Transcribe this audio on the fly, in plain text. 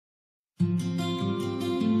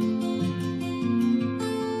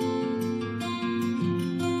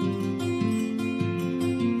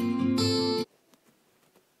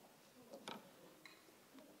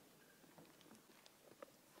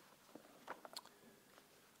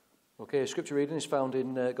Okay, scripture reading is found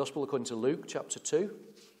in Gospel according to Luke chapter 2.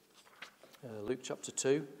 Luke chapter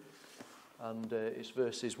 2, and it's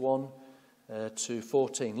verses 1 to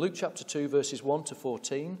 14. Luke chapter 2, verses 1 to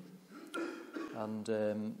 14. And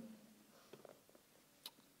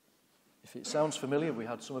if it sounds familiar, we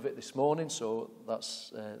had some of it this morning, so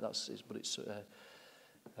that's it, but it's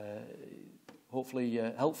hopefully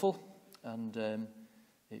helpful, and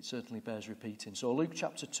it certainly bears repeating. So Luke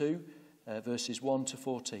chapter 2, verses 1 to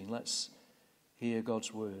 14. Let's hear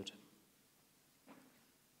God's word.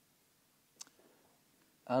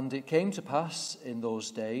 And it came to pass in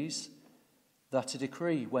those days that a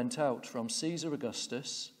decree went out from Caesar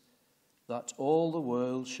Augustus that all the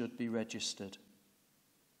world should be registered.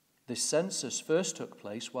 This census first took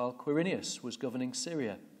place while Quirinius was governing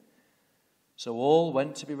Syria. So all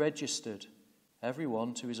went to be registered, every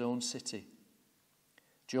one to his own city.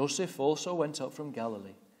 Joseph also went up from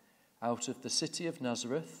Galilee, out of the city of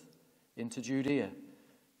Nazareth into Judea,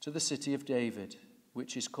 to the city of David,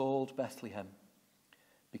 which is called Bethlehem,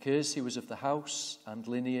 because he was of the house and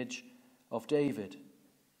lineage of David,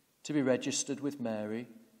 to be registered with Mary,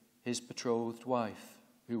 his betrothed wife,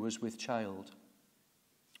 who was with child.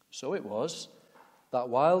 So it was that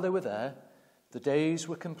while they were there, the days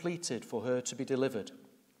were completed for her to be delivered.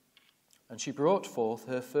 And she brought forth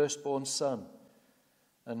her firstborn son,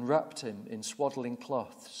 and wrapped him in swaddling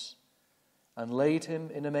cloths, and laid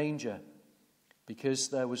him in a manger, because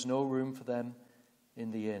there was no room for them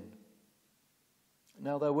in the inn.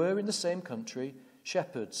 Now there were in the same country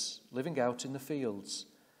shepherds living out in the fields,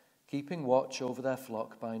 keeping watch over their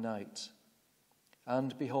flock by night.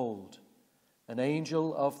 And behold, an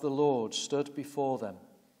angel of the Lord stood before them,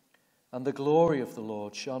 and the glory of the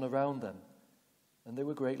Lord shone around them, and they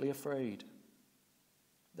were greatly afraid.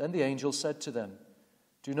 Then the angel said to them,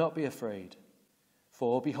 "Do not be afraid,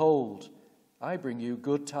 for behold, I bring you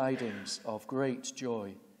good tidings of great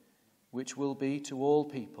joy, which will be to all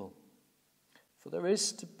people. For there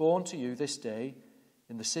is born to you this day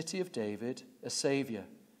in the city of David a Saviour,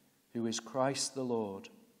 who is Christ the Lord.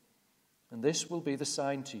 And this will be the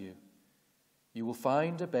sign to you. You will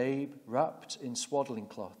find a babe wrapped in swaddling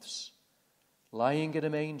cloths, lying in a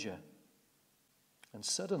manger." And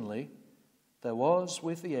suddenly there was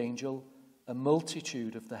with the angel a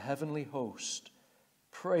multitude of the heavenly host,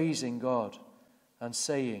 praising God and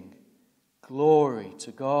saying, "Glory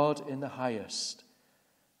to God in the highest,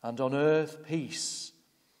 and on earth peace,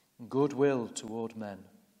 and goodwill toward men."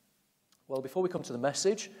 Well, before we come to the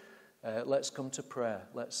message, let's come to prayer.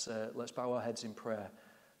 Let's bow our heads in prayer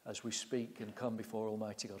as we speak and come before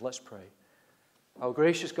Almighty God. Let's pray. Our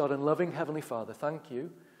gracious God and loving Heavenly Father, thank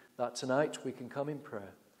you that tonight we can come in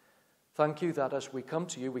prayer. Thank you that as we come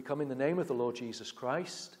to you, we come in the name of the Lord Jesus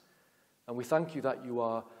Christ. And we thank you that you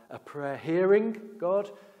are a prayer-hearing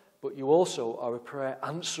God, but you also are a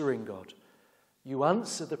prayer-answering God. You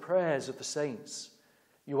answer the prayers of the saints.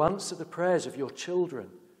 You answer the prayers of your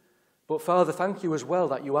children. But Father, thank you as well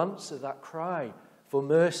that you answer that cry for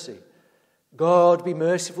mercy. God, be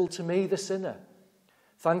merciful to me, the sinner.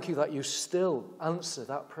 Thank you that you still answer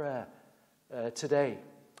that prayer today.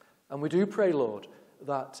 And we do pray, Lord,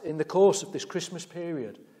 that in the course of this Christmas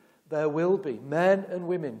period, there will be men and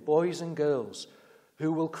women, boys and girls, who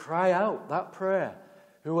will cry out that prayer,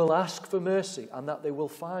 who will ask for mercy, and that they will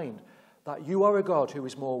find that you are a God who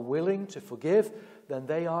is more willing to forgive than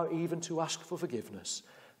they are even to ask for forgiveness.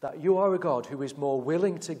 That you are a God who is more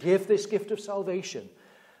willing to give this gift of salvation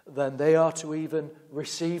than they are to even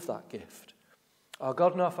receive that gift. Our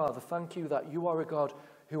God and our Father, thank you that you are a God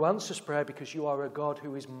who answers prayer because you are a God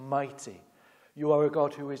who is mighty. You are a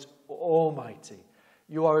God who is almighty.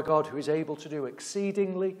 You are a God who is able to do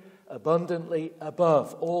exceedingly, abundantly,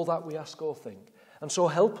 above all that we ask or think. And so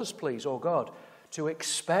help us, please, oh God, to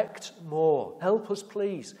expect more. Help us,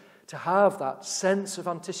 please, to have that sense of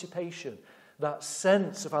anticipation, that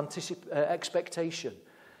sense of expectation.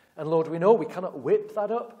 And Lord, we know we cannot whip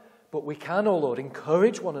that up, but we can, oh Lord,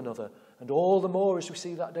 encourage one another, and all the more as we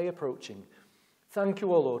see that day approaching. Thank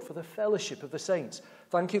you, O Lord, for the fellowship of the saints.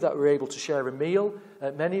 Thank you that we're able to share a meal.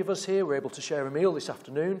 Many of us here were able to share a meal this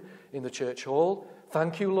afternoon in the church hall.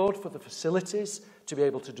 Thank you, Lord, for the facilities to be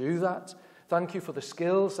able to do that. Thank you for the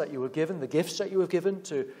skills that you have given, the gifts that you have given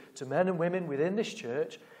to men and women within this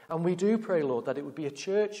church. And we do pray, Lord, that it would be a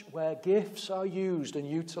church where gifts are used and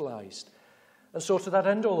utilized. And so to that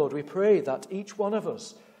end, O Lord, we pray that each one of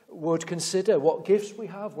us would consider what gifts we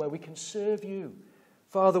have where we can serve you.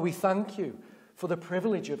 Father, we thank you for the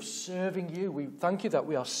privilege of serving you. We thank you that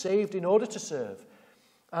we are saved in order to serve.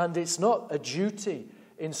 And it's not a duty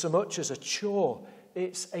in so much as a chore.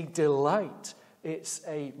 It's a delight It's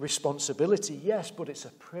a responsibility, yes, but it's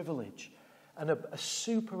a privilege, and a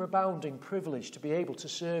superabounding privilege to be able to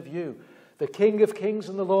serve you, the King of Kings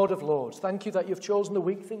and the Lord of Lords. Thank you that you've chosen the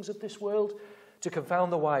weak things of this world to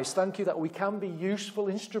confound the wise. Thank you that we can be useful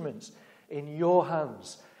instruments in your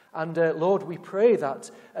hands. And Lord, we pray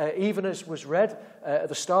that even as was read at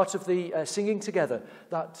the start of the singing together,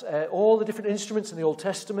 that all the different instruments in the Old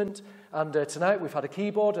Testament, and tonight we've had a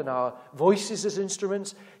keyboard and our voices as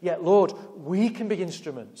instruments, yet Lord, we can be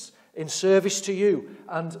instruments in service to you.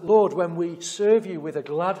 And Lord, when we serve you with a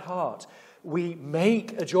glad heart, we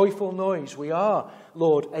make a joyful noise. We are,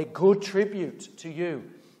 Lord, a good tribute to you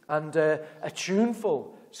and a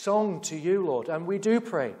tuneful song to you, Lord. And we do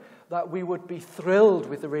pray that we would be thrilled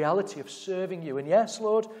with the reality of serving you. And yes,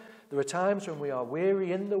 Lord, there are times when we are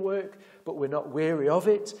weary in the work, but we're not weary of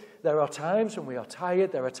it. There are times when we are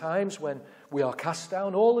tired. There are times when we are cast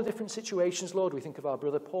down. All the different situations, Lord. We think of our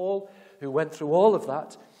brother Paul, who went through all of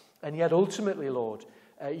that. And yet ultimately, Lord,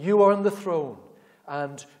 you are on the throne,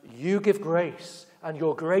 and you give grace, and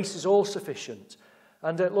your grace is all sufficient.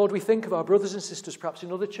 And Lord, we think of our brothers and sisters perhaps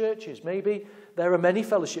in other churches. Maybe there are many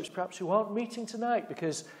fellowships perhaps who aren't meeting tonight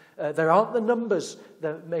because there aren't the numbers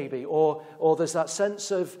that maybe, or there's that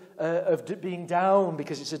sense of being down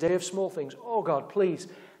because it's a day of small things. Oh God, please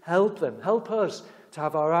help them. Help us to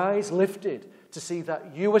have our eyes lifted to see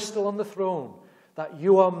that you are still on the throne, that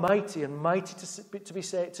you are mighty and mighty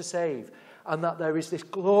to save, and that there is this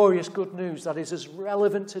glorious good news that is as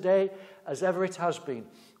relevant today as ever it has been.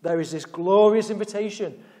 There is this glorious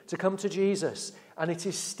invitation to come to Jesus, and it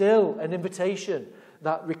is still an invitation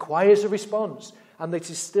that requires a response, and it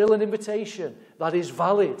is still an invitation that is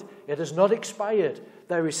valid. It has not expired.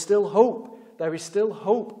 There is still hope. There is still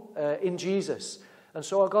hope in Jesus. And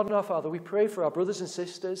so, our God and our Father, we pray for our brothers and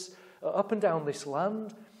sisters up and down this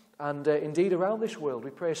land, and indeed around this world. We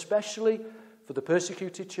pray especially for the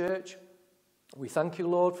persecuted church. We thank you,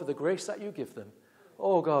 Lord, for the grace that you give them.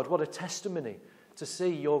 Oh God, what a testimony to see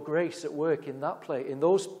your grace at work in that place, in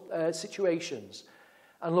those situations.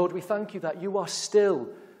 And Lord, we thank you that you are still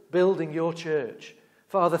building your church.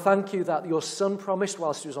 Father, thank you that your Son promised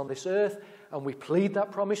whilst he was on this earth, and we plead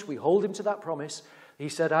that promise, we hold him to that promise. He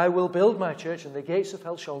said, I will build my church, and the gates of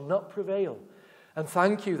hell shall not prevail. And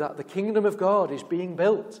thank you that the kingdom of God is being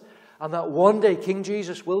built, and that one day King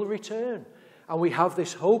Jesus will return. And we have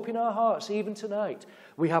this hope in our hearts even tonight.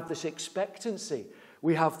 We have this expectancy.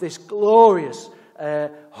 We have this glorious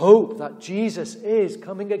hope that Jesus is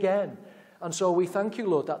coming again. And so we thank you,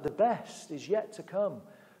 Lord, that the best is yet to come.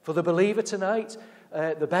 For the believer tonight,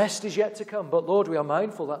 the best is yet to come. But Lord, we are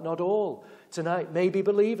mindful that not all tonight may be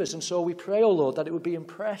believers. And so we pray, oh Lord, that it would be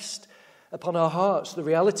impressed upon our hearts the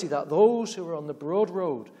reality that those who are on the broad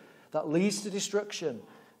road that leads to destruction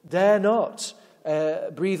dare not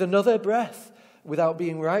breathe another breath without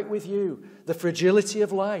being right with you. The fragility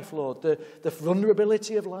of life, Lord, the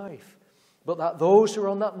vulnerability of life. But that those who are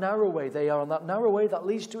on that narrow way, they are on that narrow way that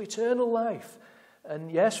leads to eternal life.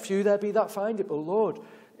 And yes, few there be that find it, but Lord,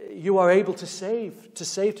 you are able to save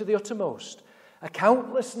to the uttermost. A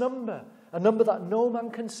countless number, a number that no man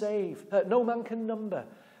can save, no man can number.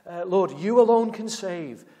 Lord, you alone can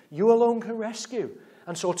save. You alone can rescue.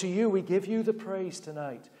 And so to you, we give you the praise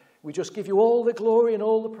tonight. We just give you all the glory and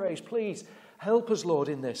all the praise. Please help us, Lord,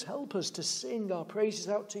 in this. Help us to sing our praises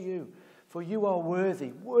out to you. For you are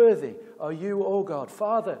worthy. Worthy are you, O God,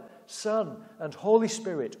 Father, Son, and Holy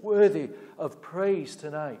Spirit, worthy of praise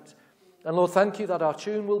tonight. And Lord, thank you that our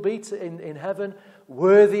tune will be in heaven,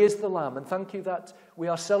 worthy is the Lamb. And thank you that we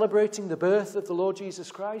are celebrating the birth of the Lord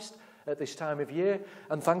Jesus Christ at this time of year.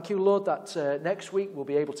 And thank you, Lord, that next week we'll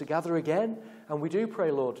be able to gather again. And we do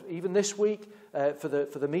pray, Lord, even this week for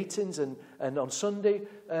the meetings and on Sunday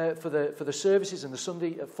for the services, and the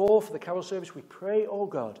Sunday at 4 for the carol service. We pray, oh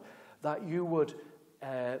God, that you would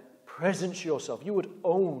presence yourself. You would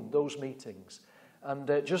own those meetings.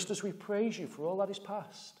 And just as we praise you for all that is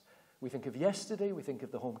past, we think of yesterday, we think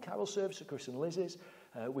of the home carol service at Chris and Liz's,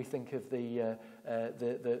 we think of the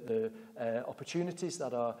opportunities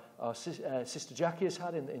that our Sister Jackie has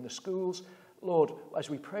had in the schools. Lord, as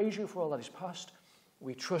we praise you for all that is past,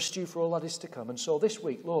 we trust you for all that is to come. And so this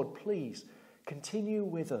week, Lord, please continue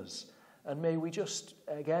with us. And may we just,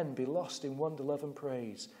 again, be lost in wonder, love and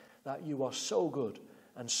praise that you are so good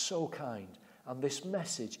and so kind. And this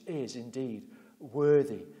message is indeed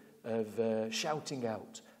worthy of shouting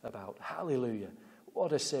out about. Hallelujah.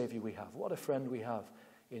 What a Saviour we have. What a friend we have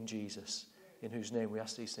in Jesus, in whose name we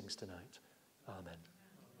ask these things tonight. Amen.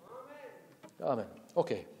 Amen.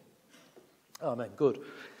 Okay. Amen. Good.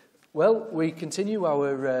 Well, we continue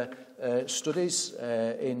our studies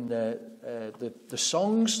in the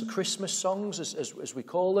songs, the Christmas songs, as we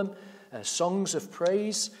call them, songs of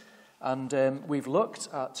praise. And we've looked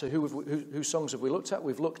at, whose songs have we looked at?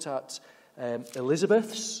 We've looked at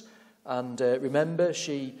Elizabeth's. And remember,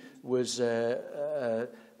 she was, it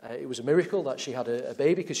was a miracle that she had a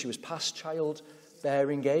baby because she was past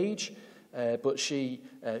childbearing age. But she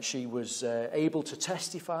was able to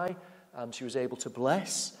testify, and she was able to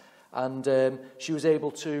bless. And she was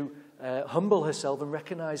able to humble herself and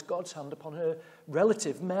recognize God's hand upon her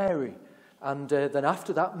relative, Mary. And then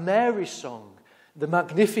after that, Mary's song, the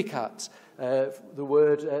Magnificat, the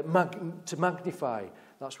word to magnify.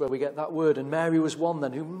 That's where we get that word. And Mary was one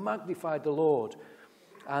then who magnified the Lord.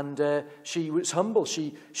 And she was humble.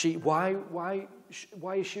 Why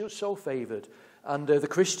is she so favored? And the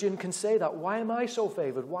Christian can say that. Why am I so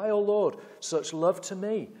favored? Why, O Lord, such love to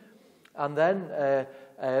me? And then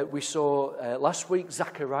we saw last week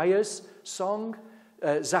Zachariah's song.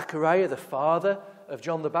 Zachariah, the father of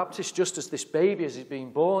John the Baptist, just as this baby, as he's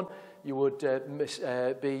being born, you would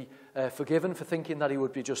be forgiven for thinking that he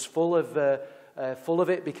would be just full of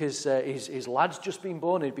it because his lad's just been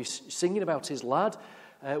born. He'd be singing about his lad.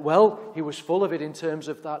 Well, he was full of it in terms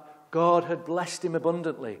of that God had blessed him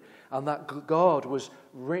abundantly, and that God was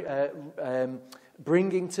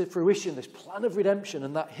bringing to fruition this plan of redemption,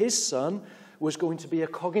 and that his son was going to be a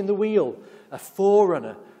cog in the wheel, a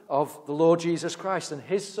forerunner of the Lord Jesus Christ. And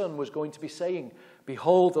his son was going to be saying,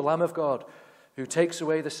 "Behold the Lamb of God who takes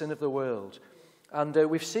away the sin of the world." And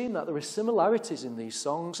we've seen that there are similarities in these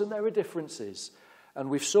songs and there are differences. And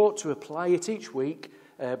we've sought to apply it each week,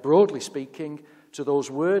 broadly speaking, to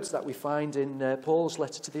those words that we find in Paul's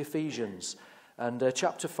letter to the Ephesians. And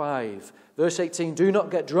chapter 5, verse 18, "Do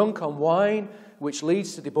not get drunk on wine, which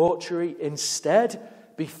leads to debauchery. Instead,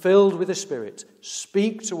 be filled with the Spirit.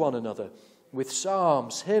 Speak to one another with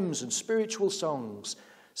psalms, hymns, and spiritual songs.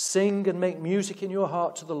 Sing and make music in your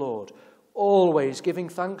heart to the Lord, always giving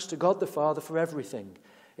thanks to God the Father for everything.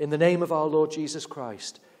 In the name of our Lord Jesus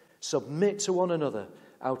Christ, submit to one another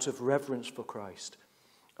out of reverence for Christ."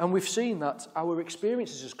 And we've seen that our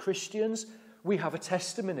experiences as Christians, we have a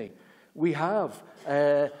testimony. We have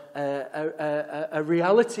a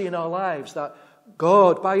reality in our lives that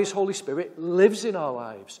God, by his Holy Spirit, lives in our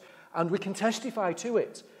lives. And we can testify to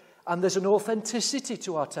it. And there's an authenticity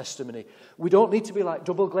to our testimony. We don't need to be like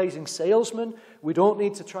double-glazing salesmen. We don't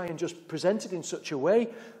need to try and just present it in such a way.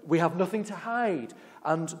 We have nothing to hide.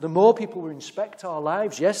 And the more people will inspect our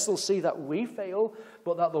lives, yes, they'll see that we fail,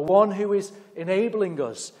 but that the one who is enabling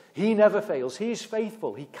us, he never fails. He is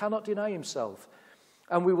faithful. He cannot deny himself.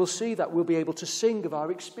 And we will see that we'll be able to sing of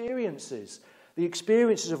our experiences, the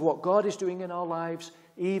experiences of what God is doing in our lives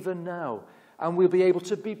even now. And we'll be able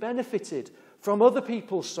to be benefited from other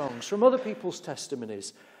people's songs, from other people's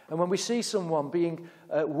testimonies. And when we see someone being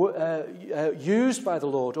used by the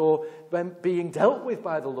Lord or being dealt with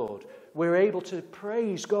by the Lord, we're able to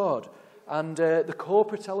praise God and the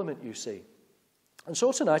corporate element, you see. And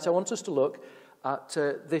so tonight I want us to look at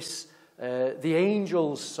the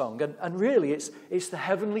angels' song. And really it's the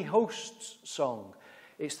heavenly host's song.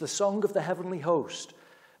 It's the song of the heavenly host.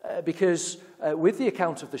 Because with the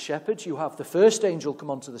account of the shepherds, you have the first angel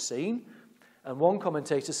come onto the scene. And one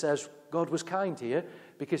commentator says God was kind here,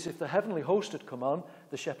 because if the heavenly host had come on,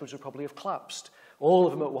 the shepherds would probably have collapsed, all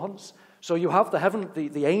of them at once. So you have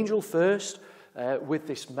the angel first with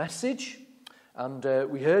this message. And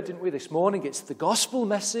we heard, didn't we, this morning, it's the gospel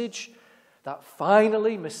message that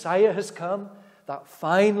finally Messiah has come, that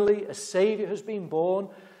finally a Saviour has been born,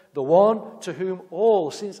 the one to whom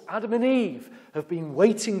all, since Adam and Eve, have been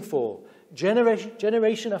waiting for, generation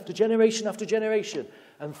after generation after generation.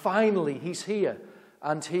 And finally, he's here.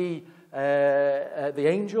 And he, the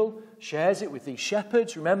angel, shares it with these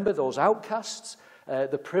shepherds. Remember, those outcasts,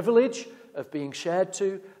 the privilege of being shared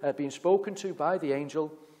to, being spoken to by the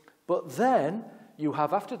angel. But then you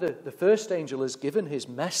have, after the first angel has given his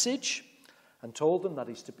message and told them that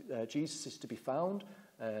Jesus is to be found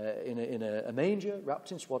in a manger,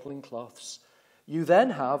 wrapped in swaddling cloths, you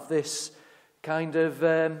then have this kind of,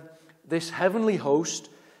 this heavenly host,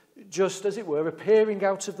 just as it were, appearing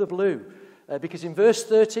out of the blue. Because in verse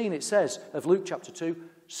 13 it says, of Luke chapter 2,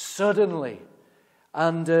 suddenly.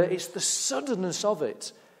 And it's the suddenness of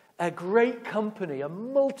it. A great company, a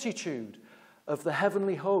multitude of the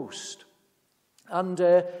heavenly host. And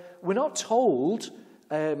we're not told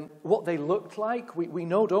what they looked like. We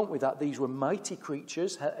know, don't we, that these were mighty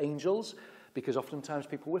creatures, angels, because oftentimes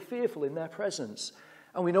people were fearful in their presence.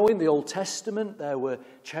 And we know in the Old Testament there were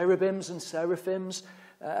cherubims and seraphims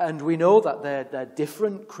And we know that they're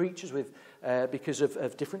different creatures because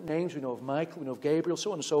of different names. We know of Michael, we know of Gabriel,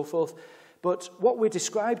 so on and so forth. But what we're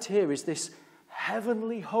described here is this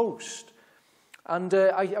heavenly host. And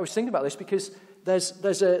I was thinking about this because there's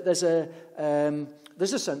a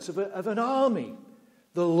sense of an army,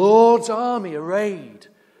 the Lord's army arrayed.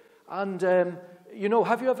 And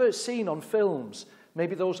have you ever seen on films,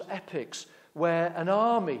 maybe those epics, where an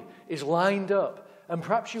army is lined up, and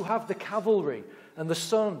perhaps you have the cavalry and the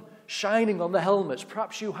sun shining on the helmets.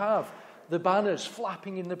 Perhaps you have the banners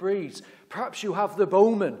flapping in the breeze. Perhaps you have the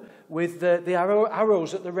bowmen with the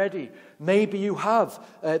arrows at the ready. Maybe you have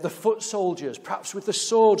the foot soldiers, perhaps with the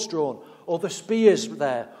swords drawn, or the spears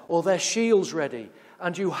there, or their shields ready.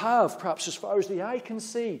 And you have, perhaps as far as the eye can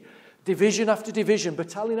see, division after division,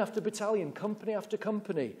 battalion after battalion, company after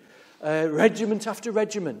company, regiment after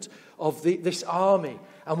regiment of this army.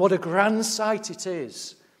 And what a grand sight it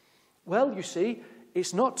is. Well, you see,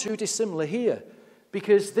 it's not too dissimilar here,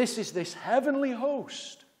 because this is this heavenly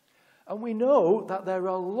host. And we know that there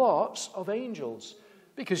are lots of angels,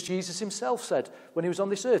 because Jesus himself said when he was on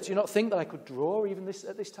this earth, do you not think that I could draw even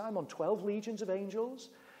at this time on 12 legions of angels?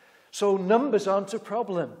 So numbers aren't a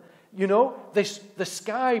problem. The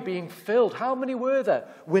sky being filled. How many were there?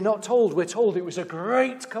 We're not told. We're told it was a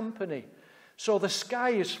great company. So the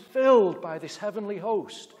sky is filled by this heavenly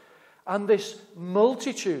host. And this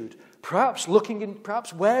multitude, perhaps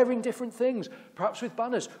wearing different things, perhaps with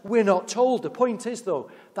banners. We're not told. The point is, though,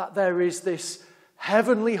 that there is this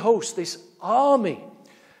heavenly host, this army,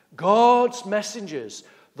 God's messengers,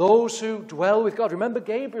 those who dwell with God. Remember,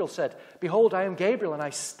 Gabriel said, "Behold, I am Gabriel, and I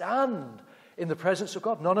stand in the presence of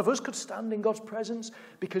God." None of us could stand in God's presence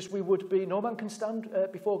because no man can stand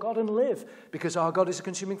before God and live, because our God is a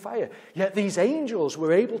consuming fire. Yet these angels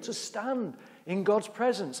were able to stand in God's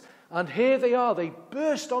presence. And here they are. They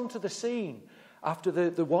burst onto the scene. After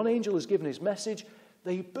the one angel has given his message,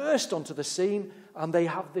 they burst onto the scene and they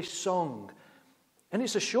have this song. And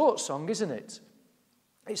it's a short song, isn't it?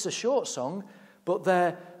 It's a short song, but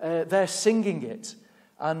they're singing it.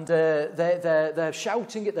 And they're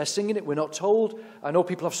shouting it, they're singing it, we're not told. I know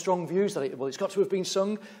people have strong views that it's got to have been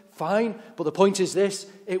sung. Fine, but the point is this,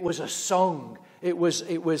 it was a song. It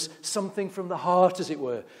was something from the heart, as it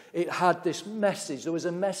were. It had this message, there was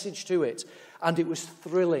a message to it, and it was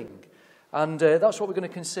thrilling. And that's what we're going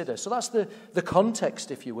to consider. So that's the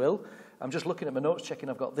context, if you will. I'm just looking at my notes, checking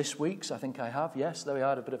I've got this week's. I think I have, yes. There we are,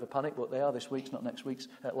 had a bit of a panic, but they are this week's, not next week's,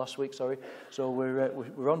 last week, sorry. So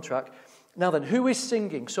we're on track. Now then, who is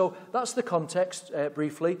singing? So that's the context,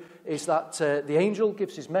 briefly, is that the angel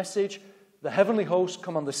gives his message, the heavenly hosts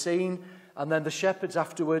come on the scene, and then the shepherds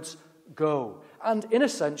afterwards go. And in a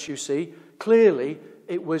sense, you see, clearly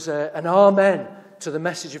it was an amen to the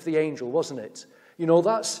message of the angel, wasn't it?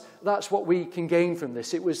 That's what we can gain from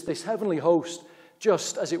this. It was this heavenly host,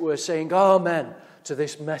 just as it were, saying amen to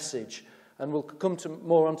this message. And we'll come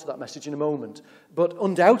more onto that message in a moment. But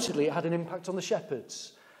undoubtedly, it had an impact on the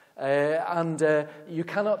shepherds. And you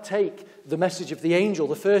cannot take the message of the angel,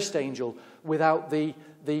 the first angel, without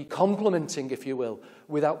the complementing, if you will,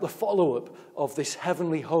 without the follow-up of this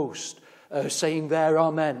heavenly host saying their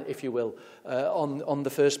amen, if you will, on the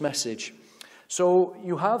first message. So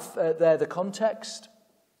you have there the context,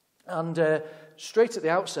 and straight at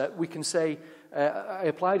the outset we can say, I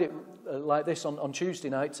applied it like this on Tuesday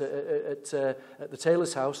night at the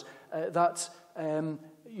tailor's house, that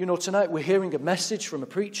tonight we're hearing a message from a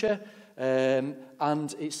preacher,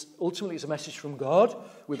 and it's a message from God.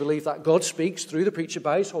 We believe that God speaks through the preacher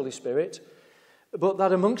by his Holy Spirit, but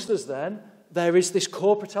that amongst us then, there is this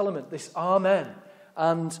corporate element, this amen,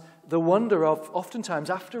 and the wonder of oftentimes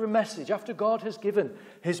after a message, after God has given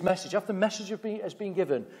his message, after the message has been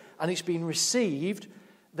given and it's been received,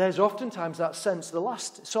 there's oftentimes that sense, the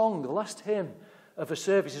last song, the last hymn of a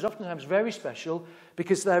service is oftentimes very special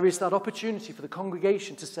because there is that opportunity for the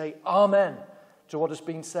congregation to say amen to what has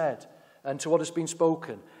been said and to what has been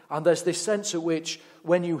spoken. And there's this sense at which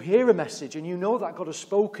when you hear a message and you know that God has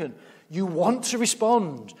spoken, you want to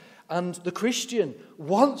respond. And the Christian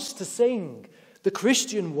wants to sing. The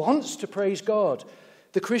Christian wants to praise God.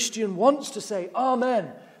 The Christian wants to say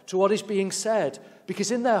amen to what is being said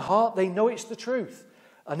because in their heart they know it's the truth.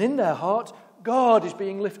 And in their heart, God is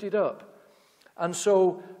being lifted up. And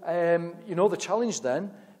so, the challenge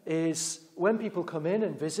then is when people come in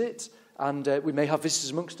and visit, and we may have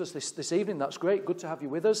visitors amongst us this evening, that's great, good to have you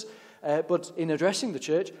with us. But in addressing the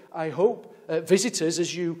church, I hope visitors,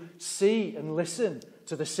 as you see and listen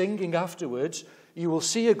to the singing afterwards, you will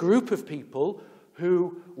see a group of people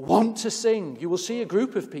who want to sing. You will see a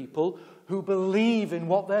group of people who believe in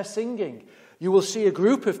what they're singing. You will see a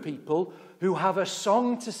group of people who have a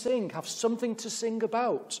song to sing, have something to sing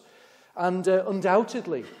about. And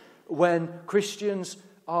undoubtedly, when Christians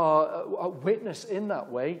are witness in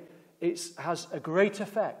that way, it has a great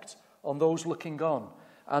effect on those looking on.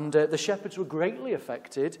 And the shepherds were greatly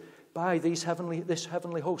affected by this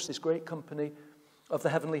heavenly host, this great company of the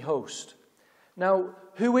heavenly host. Now,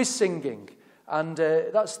 who is singing? And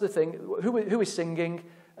that's the thing. Who is singing?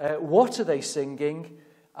 What are they singing?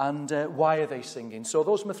 And why are they singing? So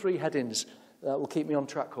those are my three headings that will keep me on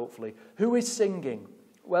track, hopefully. Who is singing?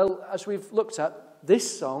 Well, as we've looked at,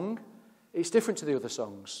 this song, it's different to the other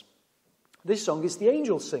songs. This song is the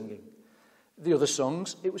angels singing. The other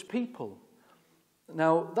songs, it was people.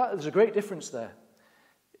 Now, there's a great difference there.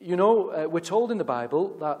 You know, we're told in the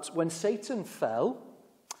Bible that when Satan fell,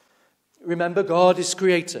 remember, God is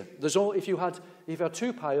creator. If you had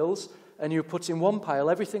two piles and you put in one pile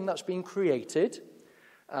everything that's been created,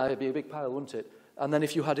 it'd be a big pile, wouldn't it? And then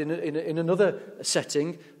if you had in another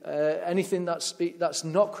setting anything that's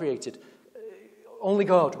not created, only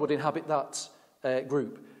God would inhabit that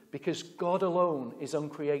group, because God alone is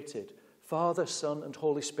uncreated. Father, Son, and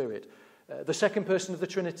Holy Spirit. The second person of the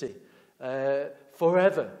Trinity,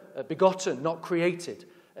 forever begotten, not created.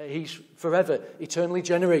 He's forever, eternally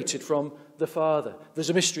generated from the Father. There's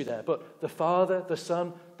a mystery there, but the Father, the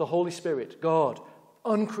Son, the Holy Spirit, God,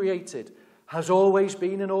 uncreated, has always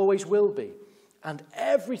been and always will be. And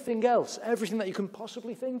everything else, everything that you can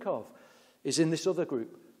possibly think of, is in this other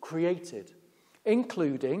group, created,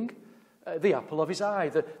 including the apple of his eye,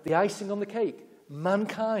 the icing on the cake,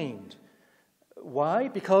 mankind. Why?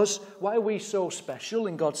 Why are we so special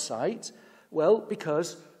in God's sight? Well,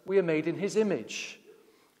 because we are made in his image.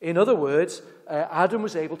 In other words, Adam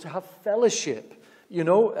was able to have fellowship. You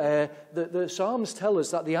know, the Psalms tell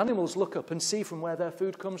us that the animals look up and see from where their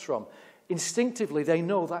food comes from. Instinctively, they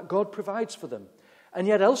know that God provides for them. And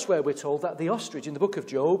yet elsewhere we're told that the ostrich in the book of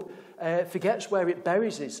Job forgets where it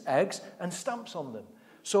buries its eggs and stamps on them.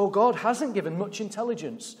 So God hasn't given much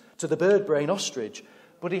intelligence to the bird brain ostrich,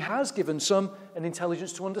 but he has given some an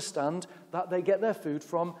intelligence to understand that they get their food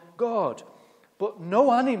from God. But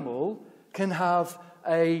no animal can have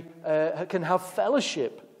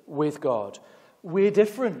fellowship with God. We're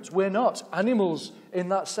different. We're not animals in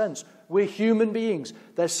that sense. We're human beings.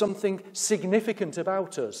 There's something significant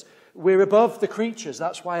about us. We're above the creatures.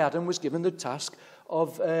 That's why Adam was given the task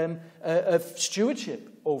of stewardship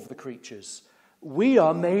over the creatures. We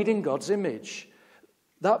are made in God's image.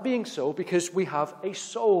 That being so, because we have a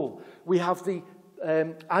soul. We have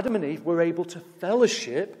Adam and Eve were able to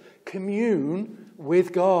fellowship, commune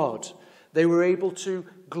with God. They were able to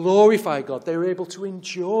glorify God. They were able to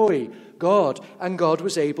enjoy God. And God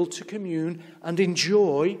was able to commune and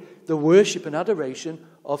enjoy the worship and adoration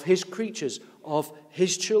of his creatures, of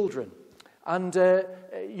his children. And,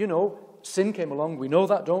 sin came along, we know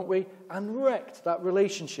that, don't we? And wrecked that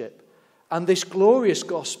relationship. And this glorious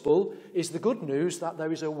gospel is the good news that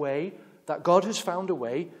there is a way, that God has found a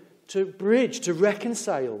way to bridge, to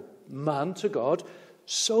reconcile man to God,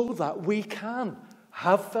 so that we can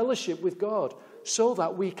have fellowship with God, so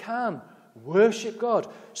that we can worship God,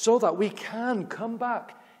 so that we can come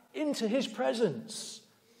back into his presence.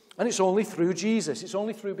 And it's only through Jesus. It's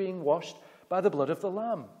only through being washed by the blood of the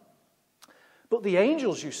Lamb. But the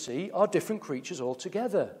angels, you see, are different creatures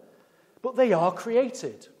altogether. But they are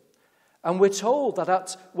created. And we're told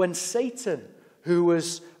that when Satan, who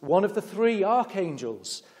was one of the three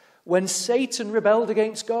archangels, when Satan rebelled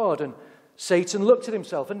against God and Satan looked at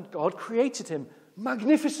himself and God created him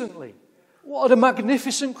magnificently. What a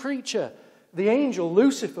magnificent creature the angel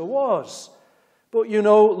Lucifer was. But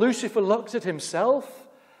Lucifer looked at himself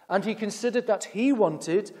and he considered that he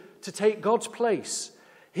wanted to take God's place.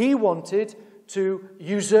 He wanted to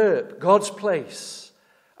usurp God's place.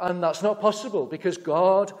 And that's not possible because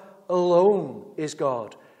God alone is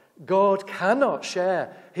God. God cannot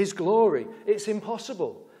share his glory. It's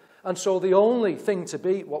impossible. And so the only thing to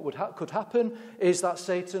be, what could happen, is that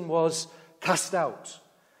Satan was cast out.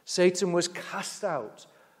 Satan was cast out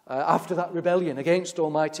after that rebellion against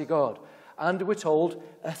Almighty God. And we're told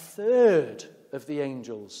a third of the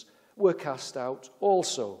angels were cast out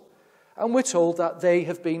also. And we're told that they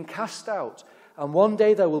have been cast out. And one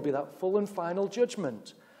day there will be that full and final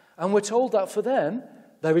judgment. And we're told that for them,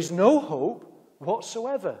 there is no hope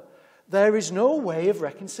whatsoever. There is no way of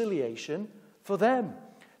reconciliation for them.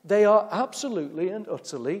 They are absolutely and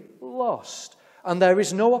utterly lost. And there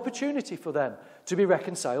is no opportunity for them to be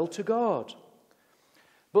reconciled to God.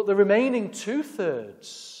 But the remaining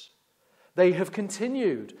 2/3, they have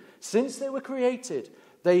continued. Since they were created,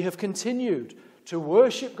 they have continued to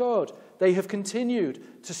worship God, They have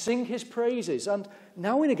continued to sing his praises. And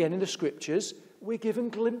now and again in the scriptures, we're given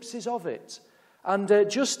glimpses of it. And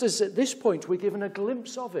just as at this point we're given a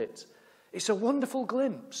glimpse of it, it's a wonderful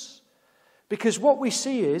glimpse. Because what we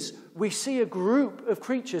see is, we see a group of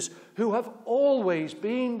creatures who have always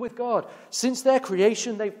been with God. Since their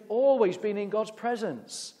creation, they've always been in God's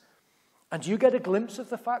presence. And you get a glimpse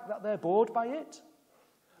of the fact that they're bored by it?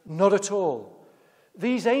 Not at all.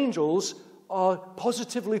 These angels are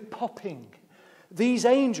positively popping. These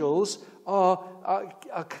angels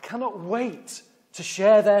cannot wait to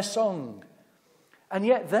share their song. And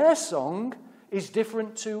yet their song is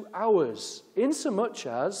different to ours, insomuch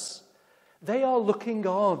as they are looking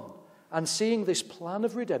on and seeing this plan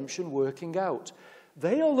of redemption working out.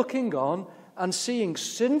 They are looking on and seeing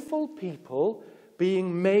sinful people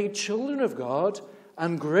being made children of God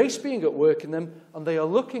and grace being at work in them, and they are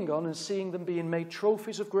looking on and seeing them being made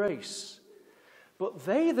trophies of grace. But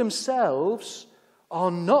they themselves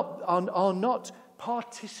are not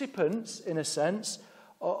participants, in a sense,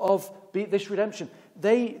 of this redemption.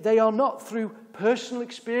 They are not, through personal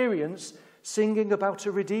experience, singing about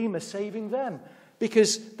a Redeemer saving them,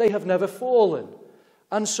 because they have never fallen.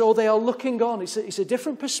 And so they are looking on. It's a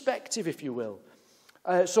different perspective, if you will.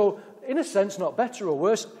 So, in a sense, not better or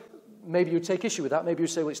worse. Maybe you take issue with that. Maybe you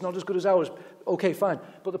say, well, it's not as good as ours. Okay, fine.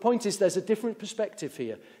 But the point is, there's a different perspective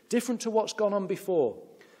here, different to what's gone on before.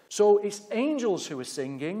 So it's angels who are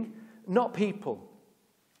singing, not people.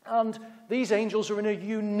 And these angels are in a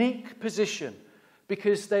unique position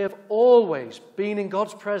because they have always been in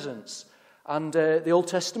God's presence. And the Old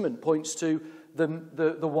Testament points to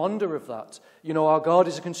the wonder of that. You know, our God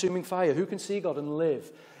is a consuming fire. Who can see God and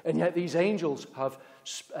live? And yet these angels have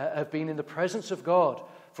been in the presence of God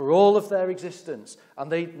for all of their existence. And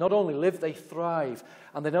they not only live, they thrive.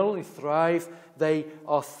 And they not only thrive, they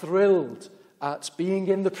are thrilled at being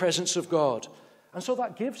in the presence of God. And so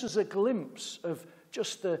that gives us a glimpse of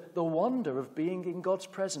just the wonder of being in God's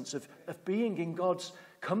presence, of being in God's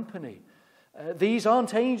company. These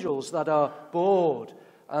aren't angels that are bored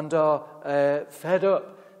and are fed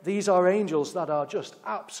up. These are angels that are just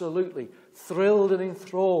absolutely thrilled and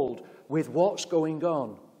enthralled with what's going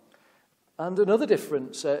on. And another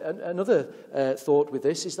difference, another thought with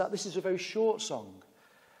this is that this is a very short song.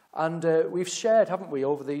 And we've shared, haven't we,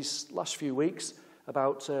 over these last few weeks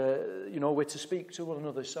about, we're to speak to one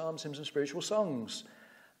another, psalms, hymns and spiritual songs.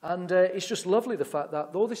 And it's just lovely the fact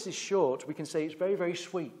that though this is short, we can say it's very, very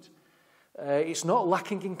sweet. It's not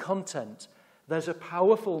lacking in content. There's a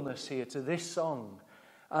powerfulness here to this song.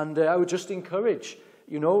 And I would just encourage,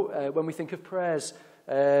 when we think of prayers,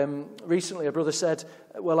 recently a brother said,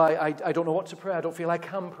 well, I don't know what to pray. I don't feel I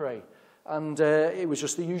can pray. And it was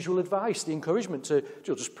just the usual advice, the encouragement to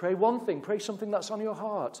just pray one thing, pray something that's on your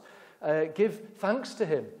heart. Give thanks to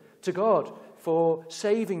him, to God, for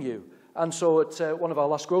saving you. And so at one of our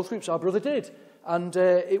last growth groups, our brother did. And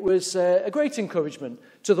it was a great encouragement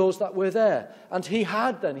to those that were there. And he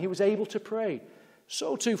was able to pray.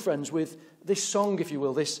 So too, friends, with this song, if you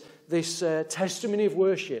will, this testimony of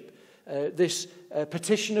worship, this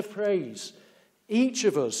petition of praise, each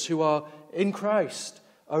of us who are in Christ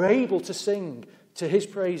are able to sing to his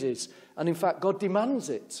praises. And in fact, God demands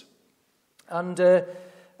it. And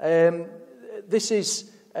this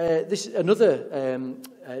is another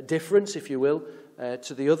difference, if you will,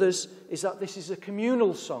 to the others, is that this is a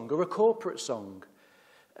communal song or a corporate song.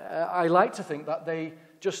 I like to think that they,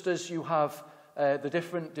 just as you have the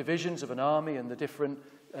different divisions of an army and the different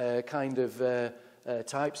kind of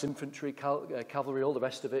types, infantry, cavalry, all the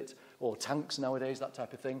rest of it, or tanks nowadays, that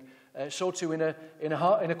type of thing. So too in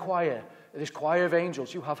a choir, this choir of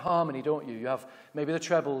angels, you have harmony, don't you? You have maybe the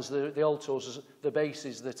trebles, the altos, the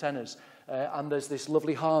basses, the tenors, and there's this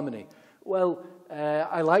lovely harmony. Well,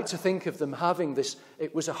 I like to think of them having this.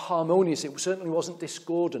 It was a harmonious. It certainly wasn't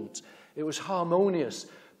discordant. It was harmonious,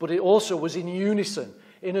 but it also was in unison,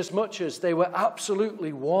 inasmuch as they were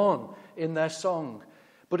absolutely one in their song.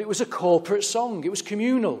 But it was a corporate song. It was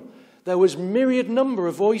communal. There was myriad number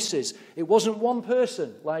of voices. It wasn't one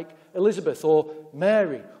person like Elizabeth or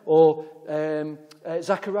Mary or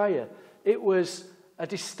Zachariah. It was a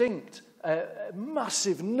distinct,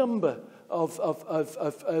 massive number of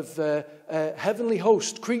heavenly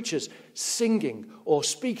host creatures singing or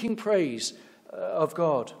speaking praise of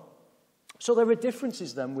God. So there are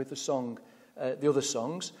differences then with the song, the other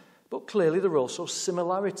songs, but clearly there are also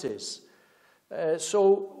similarities.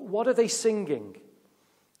 So what are they singing?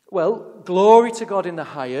 Well, glory to God in the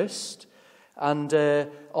highest, and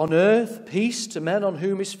on earth peace to men on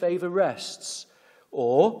whom his favour rests,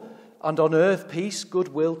 or, and on earth peace,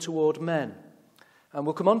 goodwill toward men. And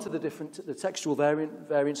we'll come on to the textual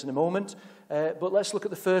variants in a moment, but let's look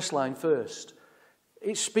at the first line first.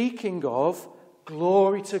 It's speaking of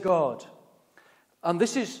glory to God. And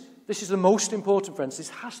this is the most important, friends. This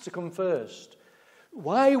has to come first.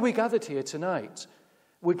 Why are we gathered here tonight?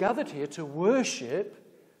 We're gathered here to worship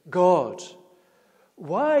God.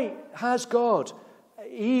 Why has God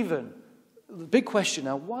the big question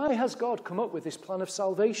now, why has God come up with this plan of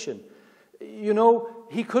salvation? You know,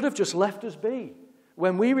 he could have just left us be.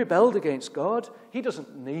 When we rebelled against God, he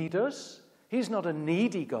doesn't need us. He's not a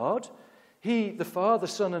needy God. He, the Father,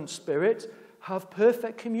 Son, and Spirit, have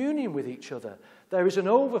perfect communion with each other. There is an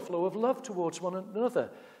overflow of love towards one another.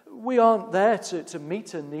 We aren't there to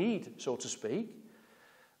meet a need, so to speak.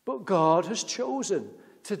 But God has chosen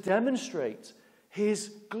to demonstrate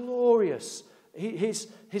his glorious, his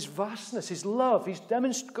vastness, his love.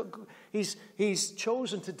 He's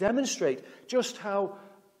chosen to demonstrate just how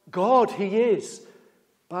God he is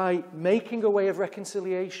by making a way of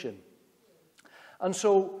reconciliation. And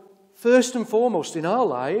so, first and foremost in our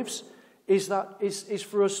lives is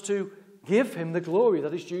for us to give him the glory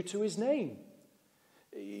that is due to his name.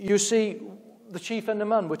 You see, the chief end of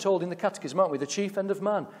man, we're told in the Catechism, aren't we? The chief end of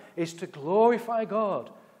man is to glorify God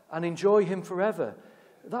and enjoy him forever.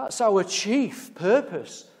 That's our chief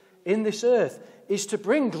purpose in this earth, is to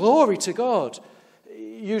bring glory to God.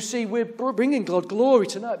 You see, we're bringing God glory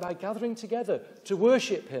tonight by gathering together to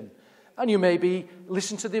worship him. And you maybe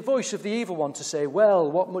listen to the voice of the evil one to say,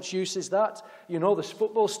 well, what much use is that? You know, the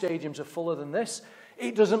football stadiums are fuller than this.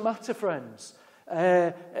 It doesn't matter, friends.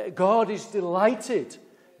 God is delighted.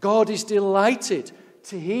 God is delighted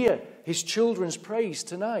to hear his children's praise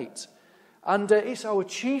tonight. And it's our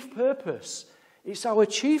chief purpose. It's our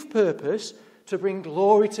chief purpose to bring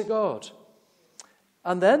glory to God.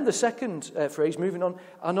 And then the second phrase, moving on,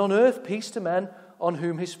 and on earth peace to men on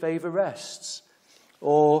whom his favour rests.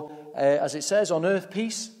 Or, as it says, on earth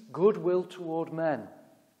peace, goodwill toward men.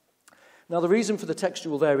 Now, the reason for the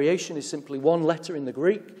textual variation is simply one letter in the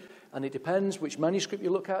Greek, and it depends which manuscript you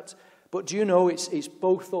look at. But do you know it's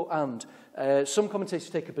both or and? Some commentators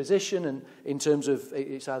take a position, and in terms of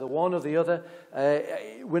it's either one or the other.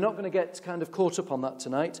 We're not going to get kind of caught up on that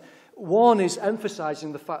tonight. One is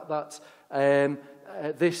emphasizing the fact that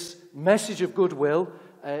this message of goodwill,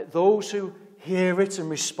 those who hear it and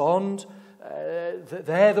respond,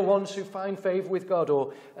 they're the ones who find favour with God,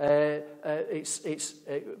 or it's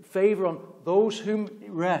favour on those whom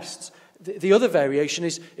it rests. The other variation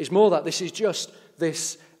is more that this is just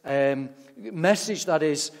this message that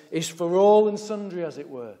is for all and sundry, as it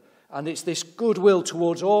were, and it's this goodwill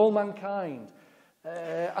towards all mankind,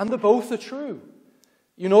 and the both are true.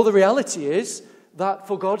 You know, the reality is that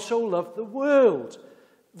for God so loved the world.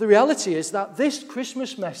 The reality is that this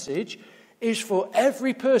Christmas message is for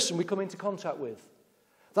every person we come into contact with.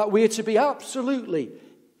 That we are to be absolutely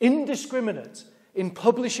indiscriminate in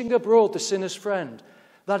publishing abroad the sinner's friend.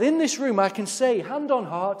 That in this room I can say, hand on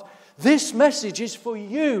heart, this message is for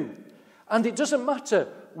you. And it doesn't matter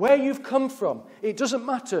where you've come from. It doesn't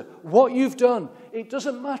matter what you've done. It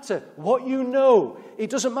doesn't matter what you know. It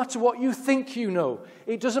doesn't matter what you think you know.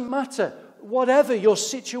 It doesn't matter whatever your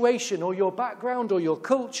situation or your background or your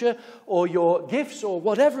culture or your gifts or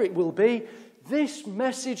whatever it will be. This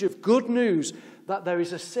message of good news that there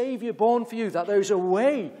is a Saviour born for you, that there is a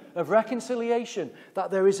way of reconciliation, that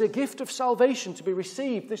there is a gift of salvation to be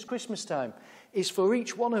received this Christmas time, is for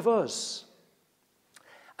each one of us.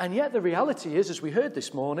 And yet the reality is, as we heard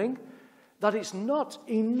this morning, that it's not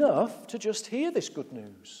enough to just hear this good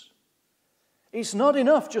news. It's not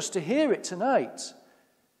enough just to hear it tonight.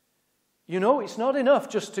 You know, it's not enough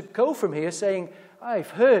just to go from here saying,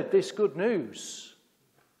 I've heard this good news.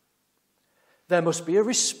 There must be a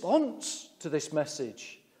response to this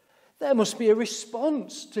message. There must be a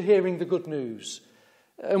response to hearing the good news.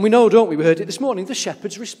 And we know, don't we? We heard it this morning. The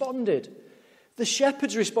shepherds responded. The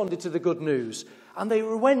shepherds responded to the good news. And they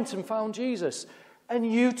went and found Jesus. And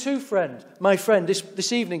you too, friend, my friend,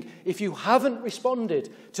 this evening, if you haven't responded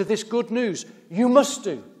to this good news, you must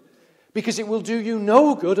do. Because it will do you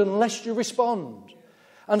no good unless you respond.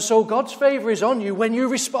 And so God's favour is on you when you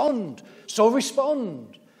respond. So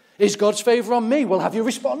respond. Is God's favour on me? Well, have you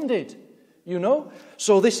responded? You know?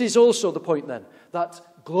 So this is also the point then. That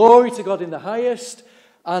glory to God in the highest.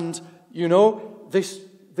 And, you know, this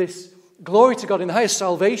glory to God in the highest,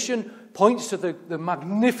 salvation, points to the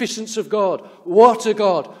magnificence of God. What a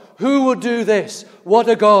God. Who would do this? What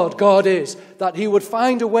a God God is. That he would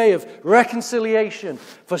find a way of reconciliation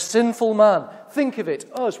for sinful man. Think of it.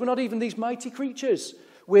 Us, we're not even these mighty creatures.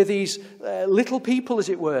 We're these little people, as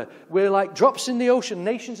it were. We're like drops in the ocean,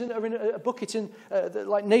 nations are in a bucket,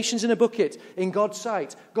 like nations in a bucket in God's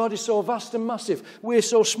sight. God is so vast and massive. We're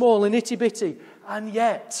so small and itty-bitty. And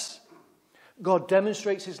yet, God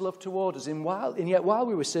demonstrates his love toward us. And yet, while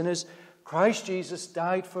we were sinners, Christ Jesus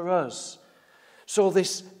died for us. So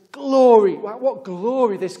this glory, what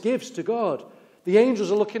glory this gives to God. The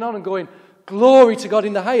angels are looking on and going, glory to God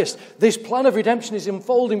in the highest. This plan of redemption is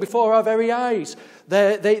unfolding before our very eyes.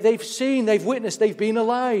 They've seen, they've witnessed, they've been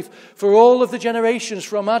alive for all of the generations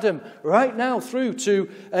from Adam right now through to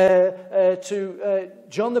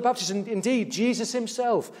John the Baptist, and indeed Jesus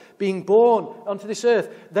himself being born onto this earth.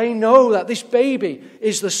 They know that this baby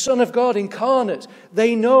is the Son of God incarnate.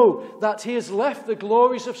 They know that he has left the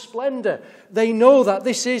glories of splendor. They know that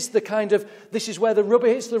this is where the rubber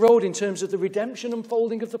hits the road in terms of the redemption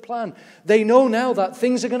unfolding of the plan. They know now that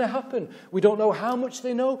things are going to happen. We don't know how much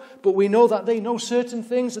they know, but we know that they know certain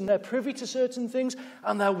things, and they're privy to certain things,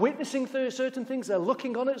 and they're witnessing certain things. They're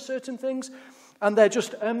looking on at certain things, and they're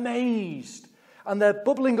just amazed. And they're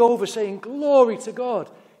bubbling over saying, glory to God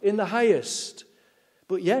in the highest.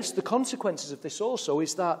 But yes, the consequences of this also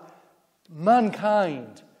is that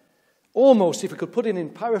mankind, almost if we could put it in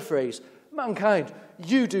paraphrase, mankind,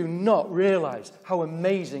 you do not realize how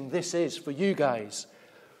amazing this is for you guys.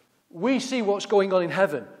 We see what's going on in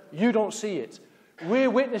heaven. You don't see it.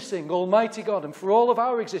 We're witnessing Almighty God, and for all of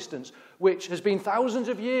our existence, which has been thousands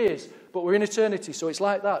of years, but we're in eternity, so it's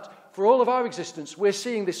like that. For all of our existence, we're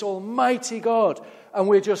seeing this Almighty God, and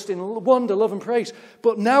we're just in wonder, love, and praise.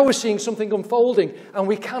 But now we're seeing something unfolding, and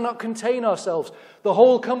we cannot contain ourselves. The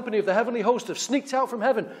whole company of the heavenly host have sneaked out from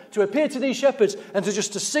heaven to appear to these shepherds and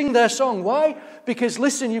to sing their song. Why? Because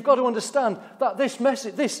listen, you've got to understand that this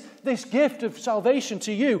message, this gift of salvation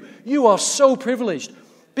to you, you are so privileged.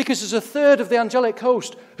 Because there's a third of the angelic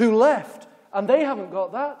host who left, and they haven't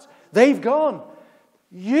got that. They've gone.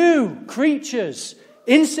 You creatures,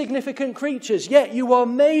 insignificant creatures, yet you are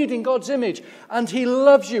made in God's image, and he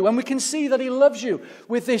loves you, and we can see that he loves you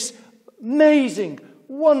with this amazing,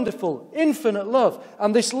 wonderful, infinite love,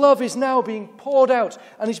 and this love is now being poured out,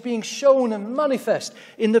 and is being shown and manifest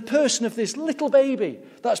in the person of this little baby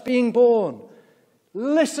that's being born.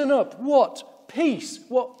 Listen up, what peace,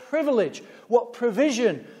 what privilege, what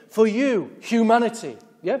provision for you, humanity.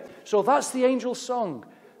 Yeah? So that's the angel's song.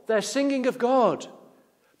 They're singing of God,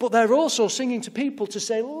 but they're also singing to people to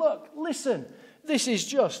say, look, listen, this is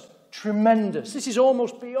just tremendous. This is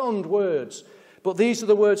almost beyond words. But these are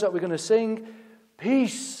the words that we're going to sing.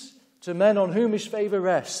 Peace to men on whom his favor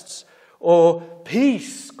rests, or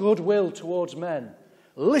peace, goodwill towards men.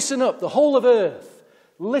 Listen up, the whole of earth.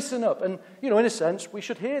 Listen up. And, in a sense, we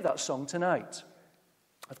should hear that song tonight.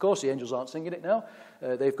 Of course, the angels aren't singing it now.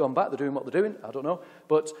 They've gone back. They're doing what they're doing. I don't know.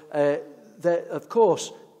 But, of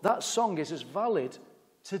course, that song is as valid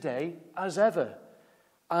today as ever.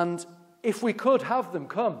 And if we could have them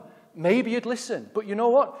come, maybe you'd listen. But you know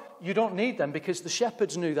what? You don't need them, because the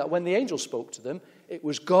shepherds knew that when the angel spoke to them, it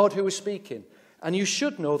was God who was speaking. And you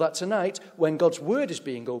should know that tonight, when God's word is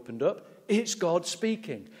being opened up, it's God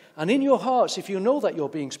speaking. And in your hearts, if you know that you're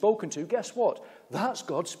being spoken to, guess what? That's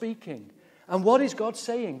God speaking. And what is God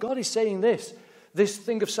saying? God is saying this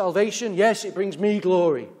thing of salvation, yes, it brings me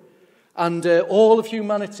glory. And all of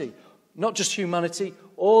humanity, not just humanity,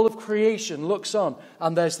 all of creation looks on.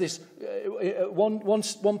 And there's this,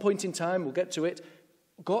 one point in time, we'll get to it,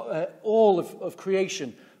 all of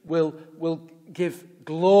creation will give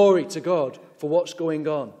glory to God for what's going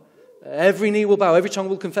on. Every knee will bow, every tongue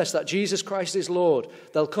will confess that Jesus Christ is Lord.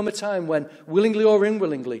 There'll come a time when, willingly or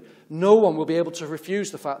unwillingly, no one will be able to refuse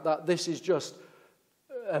the fact that this is just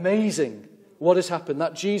amazing, what has happened,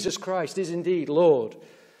 that Jesus Christ is indeed Lord.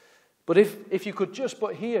 But if you could just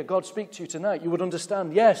but hear God speak to you tonight, you would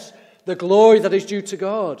understand, yes, the glory that is due to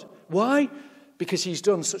God. Why? Because he's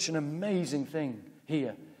done such an amazing thing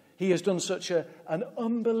here. He has done such an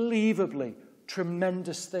unbelievably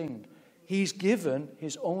tremendous thing. He's given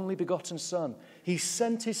his only begotten Son. He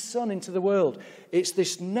sent his Son into the world. It's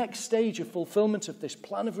this next stage of fulfillment of this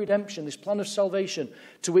plan of redemption, this plan of salvation,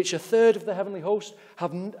 to which a third of the heavenly host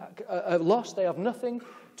have lost. They have nothing.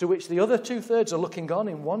 To which the other 2/3 are looking on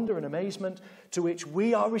in wonder and amazement, to which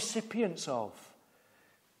we are recipients of.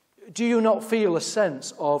 Do you not feel a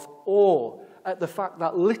sense of awe at the fact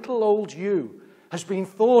that little old you has been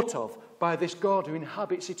thought of by this God who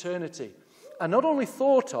inhabits eternity? And not only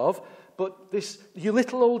thought of, but you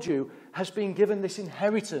little old you has been given this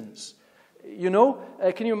inheritance.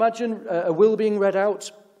 Can you imagine a will being read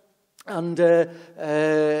out, and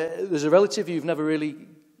there's a relative you've never really,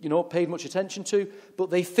 paid much attention to, but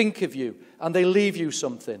they think of you and they leave you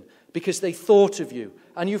something. because they thought of you.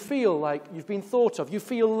 And you feel like you've been thought of. You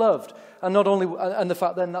feel loved. And not only, and the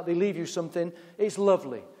fact then that they leave you something, it's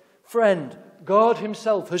lovely. Friend, God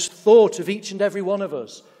himself has thought of each and every one of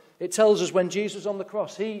us. It tells us when Jesus was on the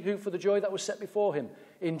cross, he who for the joy that was set before him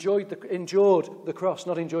endured the cross,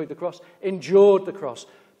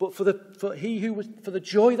 but for the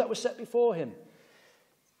joy that was set before him.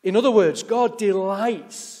 In other words, God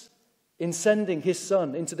delights in sending his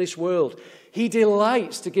Son into this world. He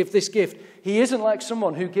delights to give this gift. He isn't like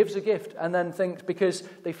someone who gives a gift and then thinks because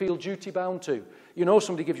they feel duty bound to. You know,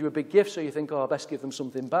 somebody gives you a big gift, so you think, oh, I best give them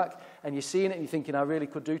something back. And you're seeing it and you're thinking, I really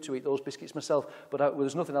could do to eat those biscuits myself, but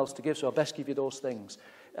there's nothing else to give, so I best give you those things.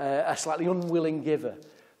 A slightly unwilling giver.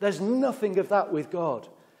 There's nothing of that with God.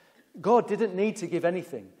 God didn't need to give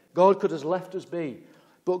anything. God could have left us be.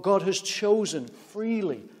 But God has chosen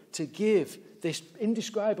freely to give this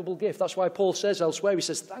indescribable gift. That's why Paul says elsewhere, he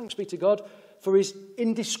says, thanks be to God for his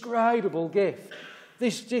indescribable gift.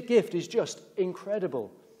 This gift is just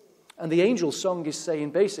incredible. And the angel's song is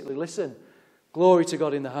saying basically, listen, glory to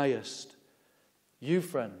God in the highest. You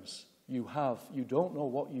friends, you don't know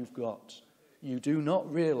what you've got. You do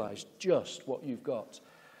not realize just what you've got.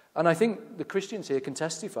 And I think the Christians here can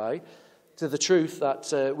testify to the truth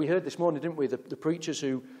that we heard this morning, didn't we? The preachers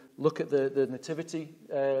who look at the nativity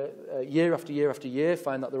year after year after year,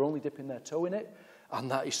 find that they're only dipping their toe in it, and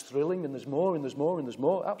that is thrilling, and there's more, and there's more, and there's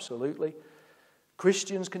more. Absolutely.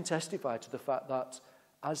 Christians can testify to the fact that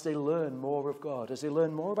as they learn more of God, as they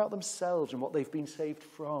learn more about themselves and what they've been saved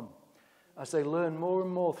from, as they learn more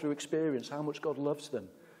and more through experience how much God loves them,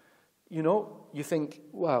 you know, you think,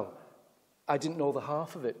 wow, I didn't know the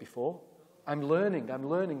half of it before. I'm learning.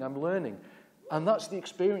 And that's the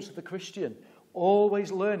experience of the Christian,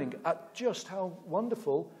 always learning at just how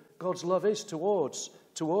wonderful God's love is towards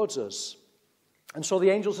us. And so the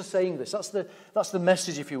angels are saying this. That's the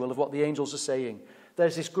message, if you will, of what the angels are saying.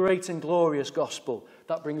 There's this great and glorious gospel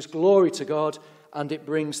that brings glory to God, and it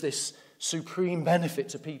brings this supreme benefit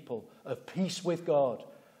to people of peace with God,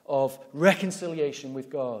 of reconciliation with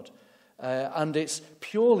God. And it's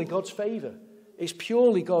purely God's favor. It's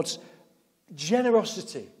purely God's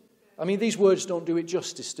generosity. I mean, these words don't do it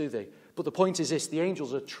justice, do they? But the point is this, the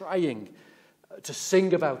angels are trying to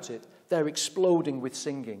sing about it. They're exploding with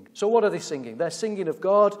singing. So what are they singing? They're singing of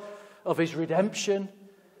God, of his redemption,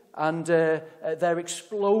 and they're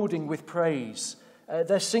exploding with praise.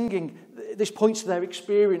 They're singing, this points to their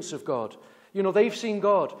experience of God. You know, they've seen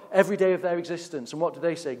God every day of their existence, and what do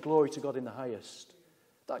they say? Glory to God in the highest.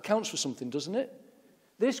 That counts for something, doesn't it?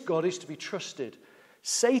 This God is to be trusted.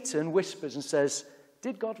 Satan whispers and says,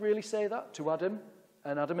 did God really say that to Adam?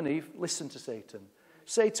 And Adam and Eve listened to Satan.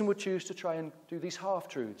 Satan would choose to try and do these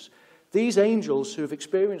half-truths. These angels who have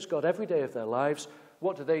experienced God every day of their lives,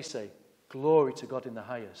 what do they say? Glory to God in the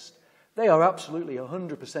highest. They are absolutely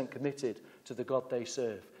 100% committed to the God they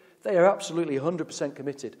serve. They are absolutely 100%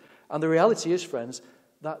 committed. And the reality is, friends,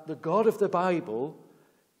 that the God of the Bible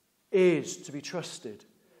is to be trusted.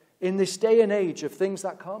 In this day and age of things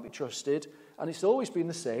that can't be trusted, and it's always been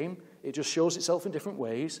the same, it just shows itself in different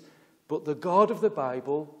ways, but the God of the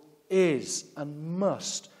Bible is and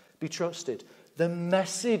must be trusted. The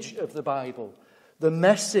message of the Bible, the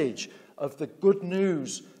message of the good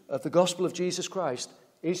news of the gospel of Jesus Christ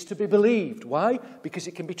is to be believed. Why? Because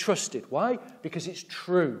it can be trusted. Why? Because it's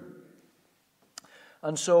true.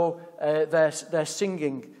 And so they're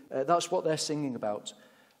singing, that's what they're singing about.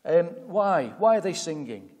 Why? Why are they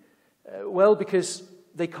singing? Well, because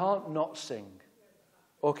they can't not sing.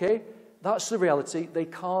 Okay? That's the reality. They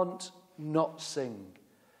can't not sing.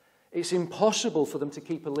 It's impossible for them to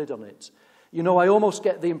keep a lid on it. You know, I almost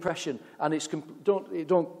get the impression, and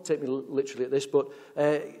don't take me literally at this, but,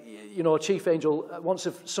 you know, a chief angel, once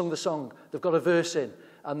they've sung the song, they've got a verse in,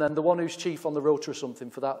 and then the one who's chief on the rota or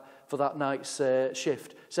something for that night's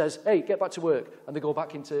shift says, hey, get back to work, and they go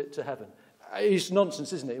back into heaven. It's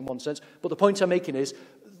nonsense, isn't it, in one sense? But the point I'm making is,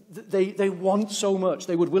 they want so much,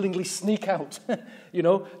 they would willingly sneak out. You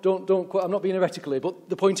know, don't quote, I'm not being heretical here, but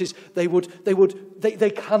the point is, they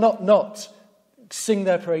cannot not sing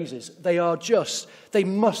their praises. They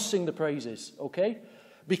must sing the praises, okay?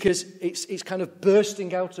 Because it's kind of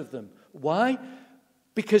bursting out of them. Why?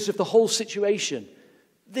 Because of the whole situation.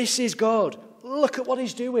 This is God. Look at what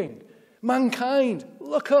he's doing. Mankind,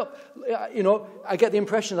 look up. You know, I get the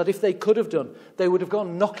impression that if they could have done, they would have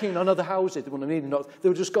gone knocking on other houses. They wouldn't have needed knock. They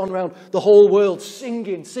would have just gone around the whole world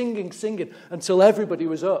singing until everybody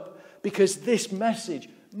was up. Because this message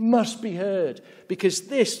must be heard. Because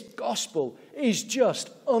this gospel is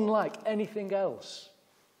just unlike anything else.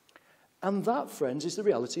 And that, friends, is the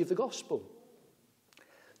reality of the gospel.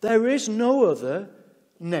 There is no other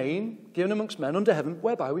name given amongst men under heaven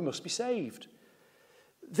whereby we must be saved.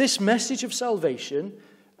 This message of salvation,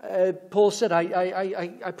 Paul said,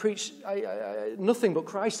 I preach nothing but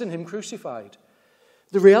Christ and him crucified.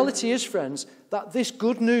 The reality is, friends, that this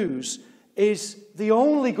good news is the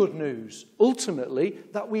only good news, ultimately,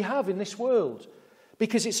 that we have in this world.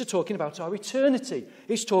 Because it's talking about our eternity.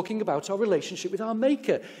 It's talking about our relationship with our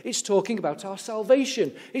Maker. It's talking about our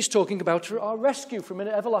salvation. It's talking about our rescue from an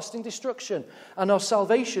everlasting destruction and our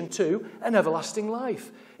salvation to an everlasting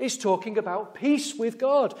life. It's talking about peace with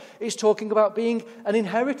God. It's talking about being an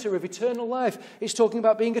inheritor of eternal life. It's talking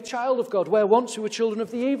about being a child of God, where once we were children of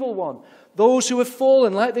the evil one. Those who have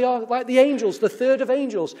fallen, like the angels, the third of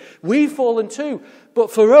angels, we've fallen too. But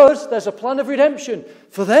for us, there's a plan of redemption.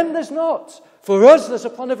 For them, there's not. For us, there's a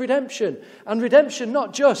plan of redemption. And redemption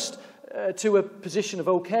not just to a position of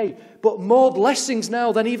okay, but more blessings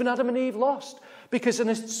now than even Adam and Eve lost. Because in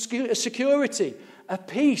a security, a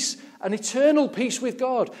peace, an eternal peace with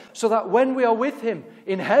God, so that when we are with him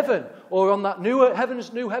in heaven, or on that new heavens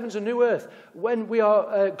and new earth, when we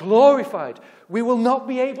are glorified, we will not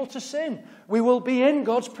be able to sin. We will be in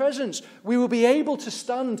God's presence. We will be able to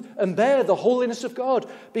stand and bear the holiness of God,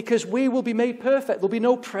 because we will be made perfect. There'll be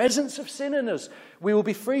no presence of sin in us. We will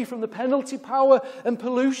be free from the penalty, power, and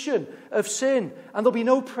pollution of sin, and there'll be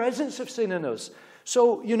no presence of sin in us.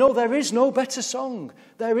 So, there is no better song.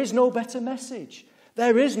 There is no better message.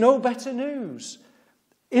 There is no better news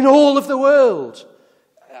in all of the world.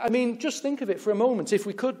 I mean, just think of it for a moment. If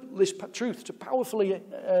we could, this truth to powerfully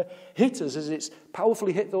hit us as it's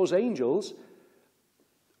powerfully hit those angels,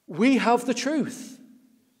 we have the truth.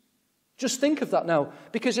 Just think of that now.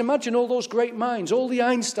 Because imagine all those great minds, all the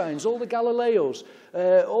Einsteins, all the Galileos,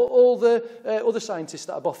 all the other scientists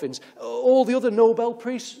that are boffins, all the other Nobel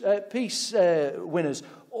Peace winners,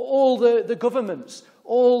 all the governments,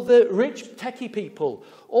 all the rich techie people,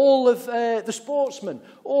 all of the sportsmen,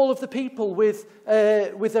 all of the people with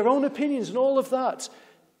their own opinions and all of that.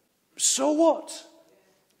 So what?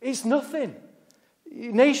 It's nothing.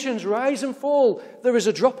 Nations rise and fall. There is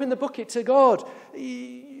a drop in the bucket to God.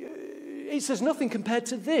 It says nothing compared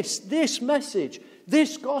to this message,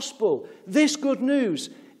 this gospel, this good news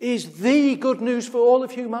is the good news for all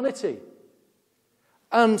of humanity.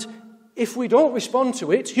 And if we don't respond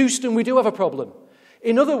to it, Houston, we do have a problem.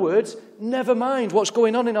 In other words, never mind what's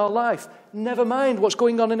going on in our life. Never mind what's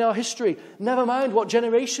going on in our history. Never mind what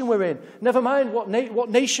generation we're in. Never mind what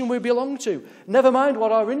nation we belong to. Never mind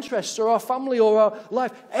what our interests or our family or our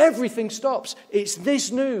life. Everything stops. It's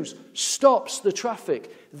this news stops the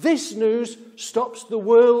traffic. This news stops the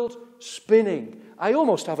world spinning. I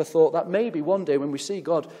almost have a thought that maybe one day when we see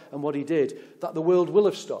God and what he did, that the world will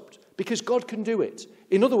have stopped. Because God can do it.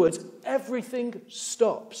 In other words, everything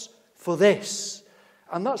stops for this.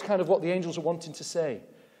 And that's kind of what the angels are wanting to say.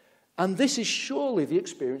 And this is surely the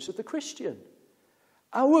experience of the Christian.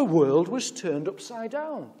 Our world was turned upside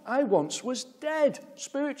down. I once was dead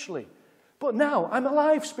spiritually, but now I'm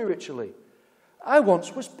alive spiritually. I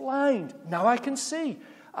once was blind, now I can see.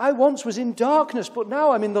 I once was in darkness, but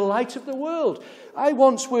now I'm in the light of the world. I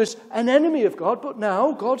once was an enemy of God, but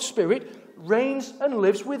now God's Spirit reigns and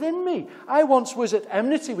lives within me. I once was at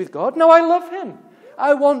enmity with God, now I love him.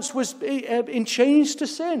 I once was in chains to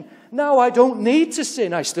sin. Now I don't need to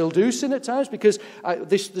sin. I still do sin at times because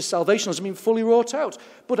the salvation hasn't been fully wrought out.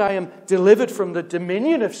 But I am delivered from the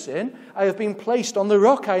dominion of sin. I have been placed on the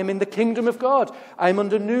rock. I am in the kingdom of God. I am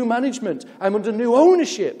under new management. I'm under new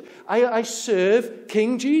ownership. I serve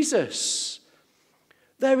King Jesus.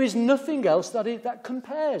 There is nothing else that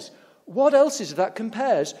compares. What else is it that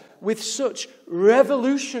compares with such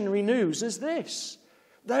revolutionary news as this?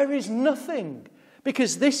 There is nothing.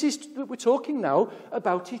 Because we're talking now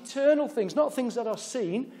about eternal things, not things that are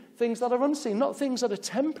seen, things that are unseen, not things that are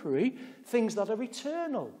temporary, things that are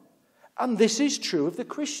eternal. And this is true of the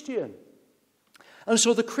Christian. And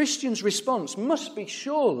so the Christian's response must be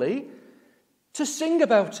surely to sing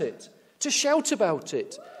about it, to shout about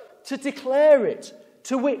it, to declare it,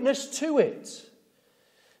 to witness to it.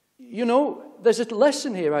 There's a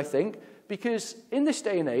lesson here, I think, because in this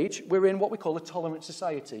day and age, we're in what we call a tolerant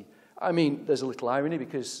society. I mean, there's a little irony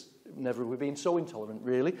because never have we been so intolerant,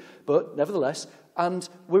 really. But nevertheless, and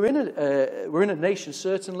we're in a nation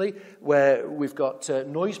certainly where we've got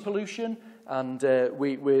noise pollution, and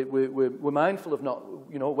we're mindful of not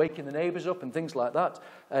waking the neighbours up and things like that,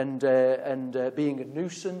 and being a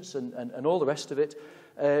nuisance and all the rest of it.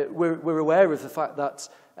 We're aware of the fact that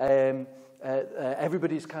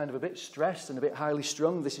everybody's kind of a bit stressed and a bit highly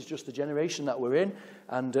strung. This is just the generation that we're in,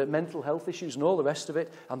 and mental health issues and all the rest of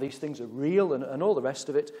it, and these things are real and all the rest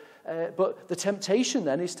of it. But the temptation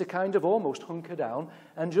then is to kind of almost hunker down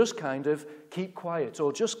and just kind of keep quiet,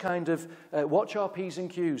 or just kind of watch our P's and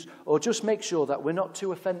Q's, or just make sure that we're not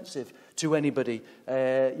too offensive to anybody,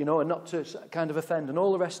 and not to kind of offend and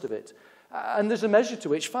all the rest of it. And there's a measure to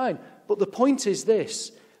which, fine. But the point is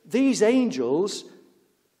this: these angels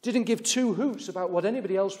didn't give two hoots about what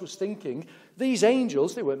anybody else was thinking. These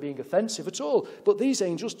angels, they weren't being offensive at all, but these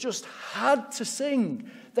angels just had to sing.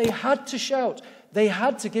 They had to shout. They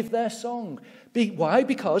had to give their song. Why?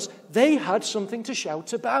 Because they had something to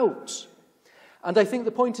shout about. And I think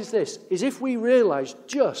the point is this, is if we realize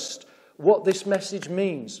just what this message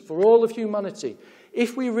means for all of humanity,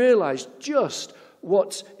 if we realize just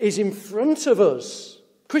what is in front of us,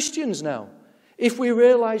 Christians now, if we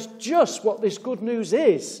realize just what this good news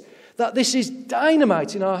is, that this is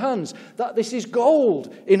dynamite in our hands, that this is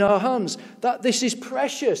gold in our hands, that this is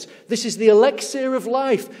precious, this is the elixir of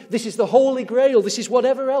life, this is the holy grail, this is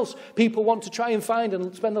whatever else people want to try and find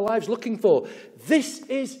and spend their lives looking for. This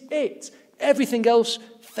is it. Everything else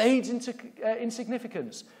fades into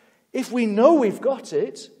insignificance. If we know we've got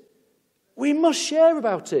it, we must share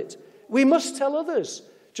about it. We must tell others,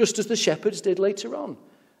 just as the shepherds did later on.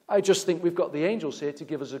 I just think we've got the angels here to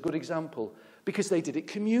give us a good example, because they did it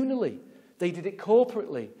communally. They did it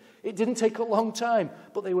corporately. It didn't take a long time,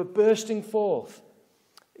 but they were bursting forth.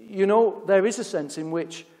 There is a sense in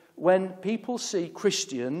which when people see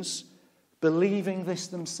Christians believing this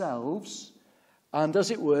themselves, and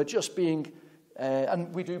as it were, just being,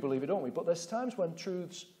 and we do believe it, don't we? But there's times when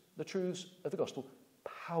the truths of the gospel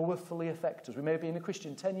powerfully affect us. We may have been a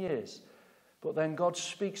Christian 10 years, but then God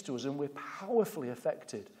speaks to us and we're powerfully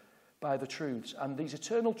affected by the truths. And these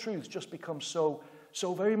eternal truths just become so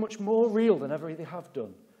very much more real than ever they have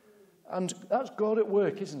done. And that's God at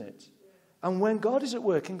work, isn't it? And when God is at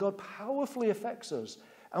work and God powerfully affects us,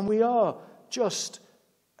 and we are just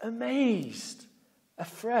amazed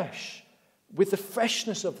afresh with the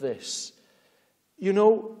freshness of this.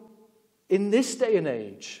 In this day and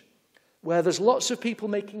age, where there's lots of people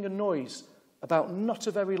making a noise about not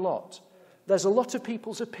a very lot, there's a lot of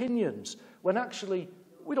people's opinions, when actually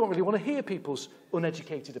we don't really want to hear people's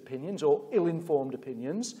uneducated opinions or ill-informed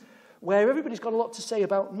opinions, where everybody's got a lot to say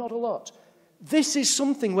about not a lot. This is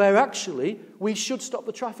something where actually we should stop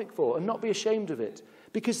the traffic for and not be ashamed of it,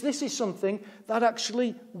 because this is something that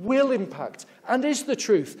actually will impact and is the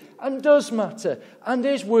truth and does matter and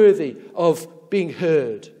is worthy of being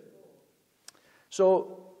heard.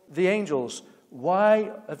 So the angels,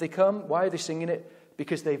 why have they come? Why are they singing it?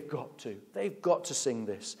 Because they've got to. They've got to sing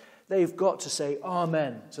this. They've got to say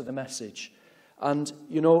amen to the message. And,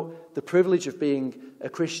 the privilege of being a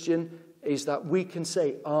Christian is that we can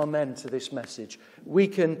say amen to this message. We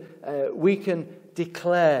can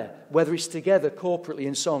declare, whether it's together corporately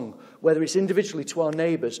in song, whether it's individually to our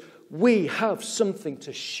neighbours, we have something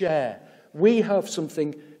to share. We have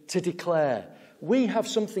something to declare. We have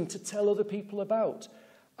something to tell other people about.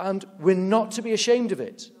 And we're not to be ashamed of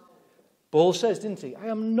it. Paul says, didn't he? I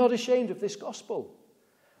am not ashamed of this gospel.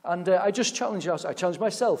 And I just challenge us, I challenge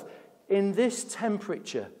myself, in this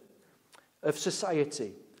temperature of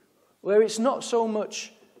society, where it's not so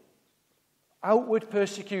much outward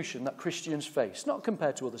persecution that Christians face, not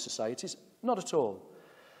compared to other societies, not at all.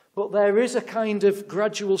 But there is a kind of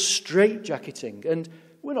gradual straitjacketing, and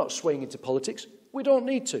we're not swaying into politics. We don't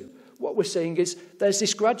need to. What we're saying is there's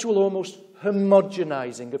this gradual almost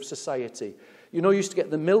homogenizing of society. You used to get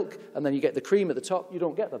the milk and then you get the cream at the top. You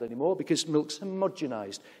don't get that anymore because milk's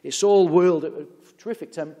homogenized. It's all whirled at a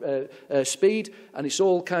terrific speed, and it's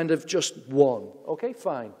all kind of just one. Okay,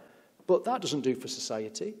 fine. But that doesn't do for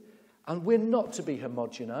society. And we're not to be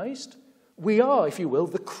homogenized. We are, if you will,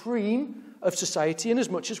 the cream of society in as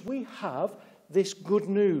much as we have this good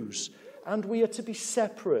news. And we are to be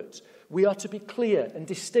separate. We are to be clear and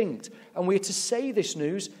distinct. And we are to say this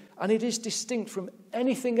news, and it is distinct from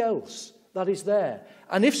anything else that is there.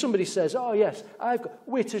 And if somebody says, oh yes,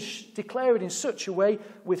 we're to declare it in such a way,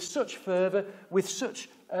 with such fervour, with such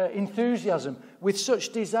enthusiasm, with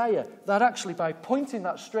such desire, that actually by pointing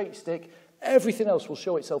that straight stick, everything else will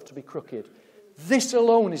show itself to be crooked. This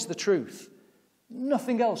alone is the truth.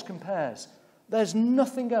 Nothing else compares. There's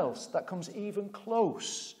nothing else that comes even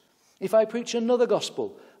close. If I preach another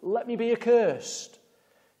gospel, let me be accursed.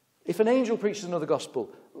 If an angel preaches another gospel,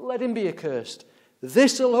 let him be accursed.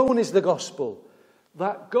 This alone is the gospel,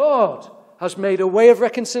 that God has made a way of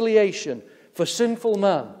reconciliation for sinful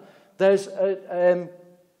man. There's a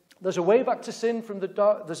way back to sin from the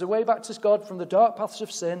dark. There's a way back to God from the dark paths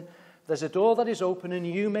of sin. there's a door that is open and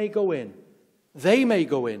you may go in. They may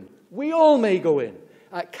go in. We all may go in.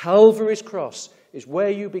 At Calvary's cross is where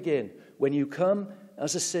you begin when you come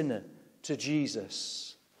as a sinner to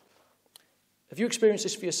Jesus. Have you experienced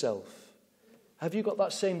this for yourself? Have you got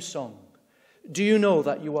that same song? Do you know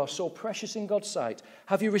that you are so precious in God's sight?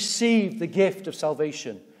 Have you received the gift of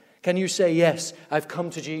salvation? Can you say, yes, I've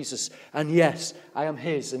come to Jesus, and yes, I am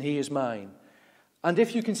his and he is mine? And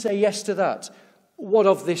if you can say yes to that, what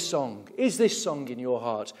of this song? Is this song in your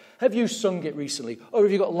heart? Have you sung it recently? Or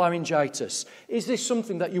have you got laryngitis? Is this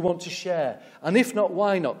something that you want to share? And if not,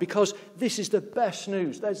 why not? Because this is the best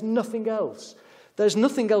news. There's nothing else. There's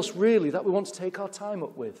nothing else really that we want to take our time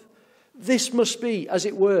up with. This must be, as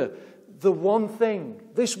it were, the one thing.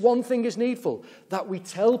 This one thing is needful, that we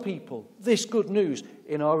tell people this good news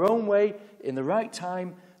in our own way, in the right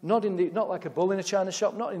time, not like a bull in a china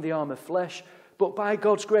shop, not in the arm of flesh, but by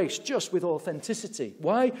God's grace, just with authenticity.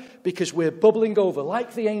 Why? Because we're bubbling over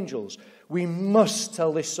like the angels. We must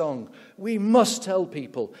tell this song. We must tell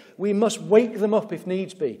people. We must wake them up if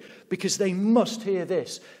needs be, because they must hear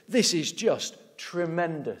this. This is just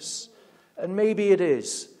tremendous. And maybe it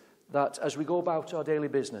is that as we go about our daily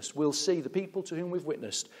business, we'll see the people to whom we've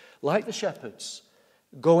witnessed, like the shepherds,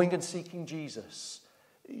 going and seeking Jesus.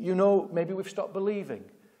 You know, maybe we've stopped believing.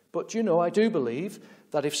 But you know, I do believe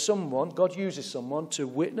that if God uses someone to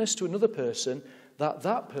witness to another person,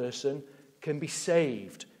 that person can be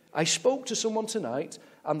saved. I spoke to someone tonight,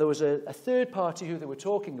 and there was a third party who they were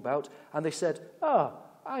talking about, and they said,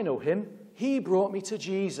 I know him. He brought me to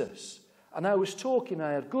Jesus. And I was talking,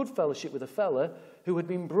 I had good fellowship with a fella who had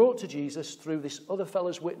been brought to Jesus through this other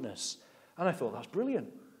fella's witness. And I thought, that's brilliant.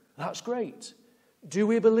 That's great. Do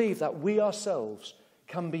we believe that we ourselves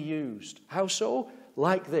can be used? How so?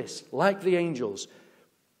 Like this, like the angels,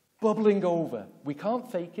 bubbling over. We can't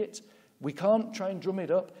fake it. We can't try and drum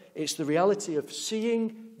it up. It's the reality of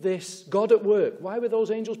seeing this, God at work. Why were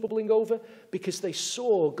those angels bubbling over? Because they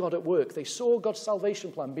saw God at work. They saw God's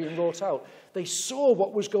salvation plan being wrought out. They saw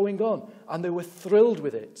what was going on, and they were thrilled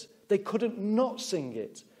with it. They couldn't not sing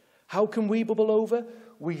it. How can we bubble over?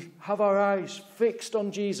 We have our eyes fixed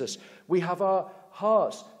on Jesus. We have our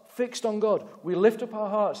hearts fixed on God. We lift up our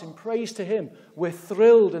hearts in praise to him. We're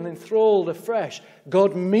thrilled and enthralled afresh.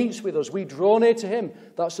 God meets with us. We draw near to him.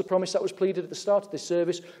 That's the promise that was pleaded at the start of this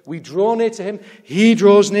service. We draw near to him. He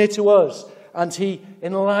draws near to us, and he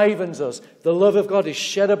enlivens us. The love of God is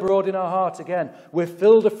shed abroad in our heart again. We're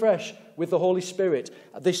filled afresh with the Holy Spirit.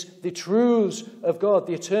 The truths of God,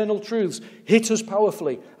 the eternal truths, hit us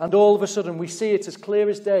powerfully, and all of a sudden we see it as clear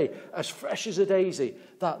as day, as fresh as a daisy,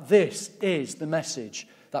 that this is the message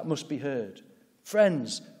that must be heard.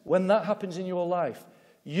 Friends, when that happens in your life,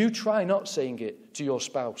 you try not saying it to your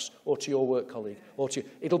spouse or to your work colleague.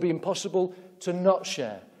 It'll be impossible to not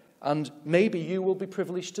share. And maybe you will be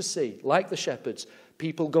privileged to see, like the shepherds,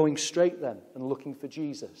 people going straight then and looking for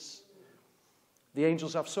Jesus. The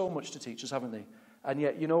angels have so much to teach us, haven't they? And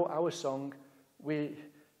yet, you know, our song,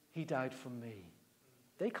 He died for me.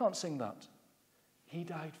 They can't sing that. He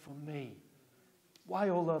died for me. Why,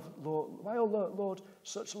 O Lord,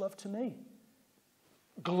 such love to me?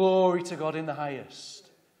 Glory to God in the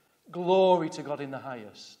highest. Glory to God in the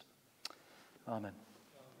highest. Amen.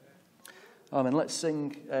 Amen. Let's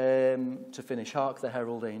sing to finish. Hark the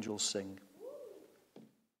herald angels sing.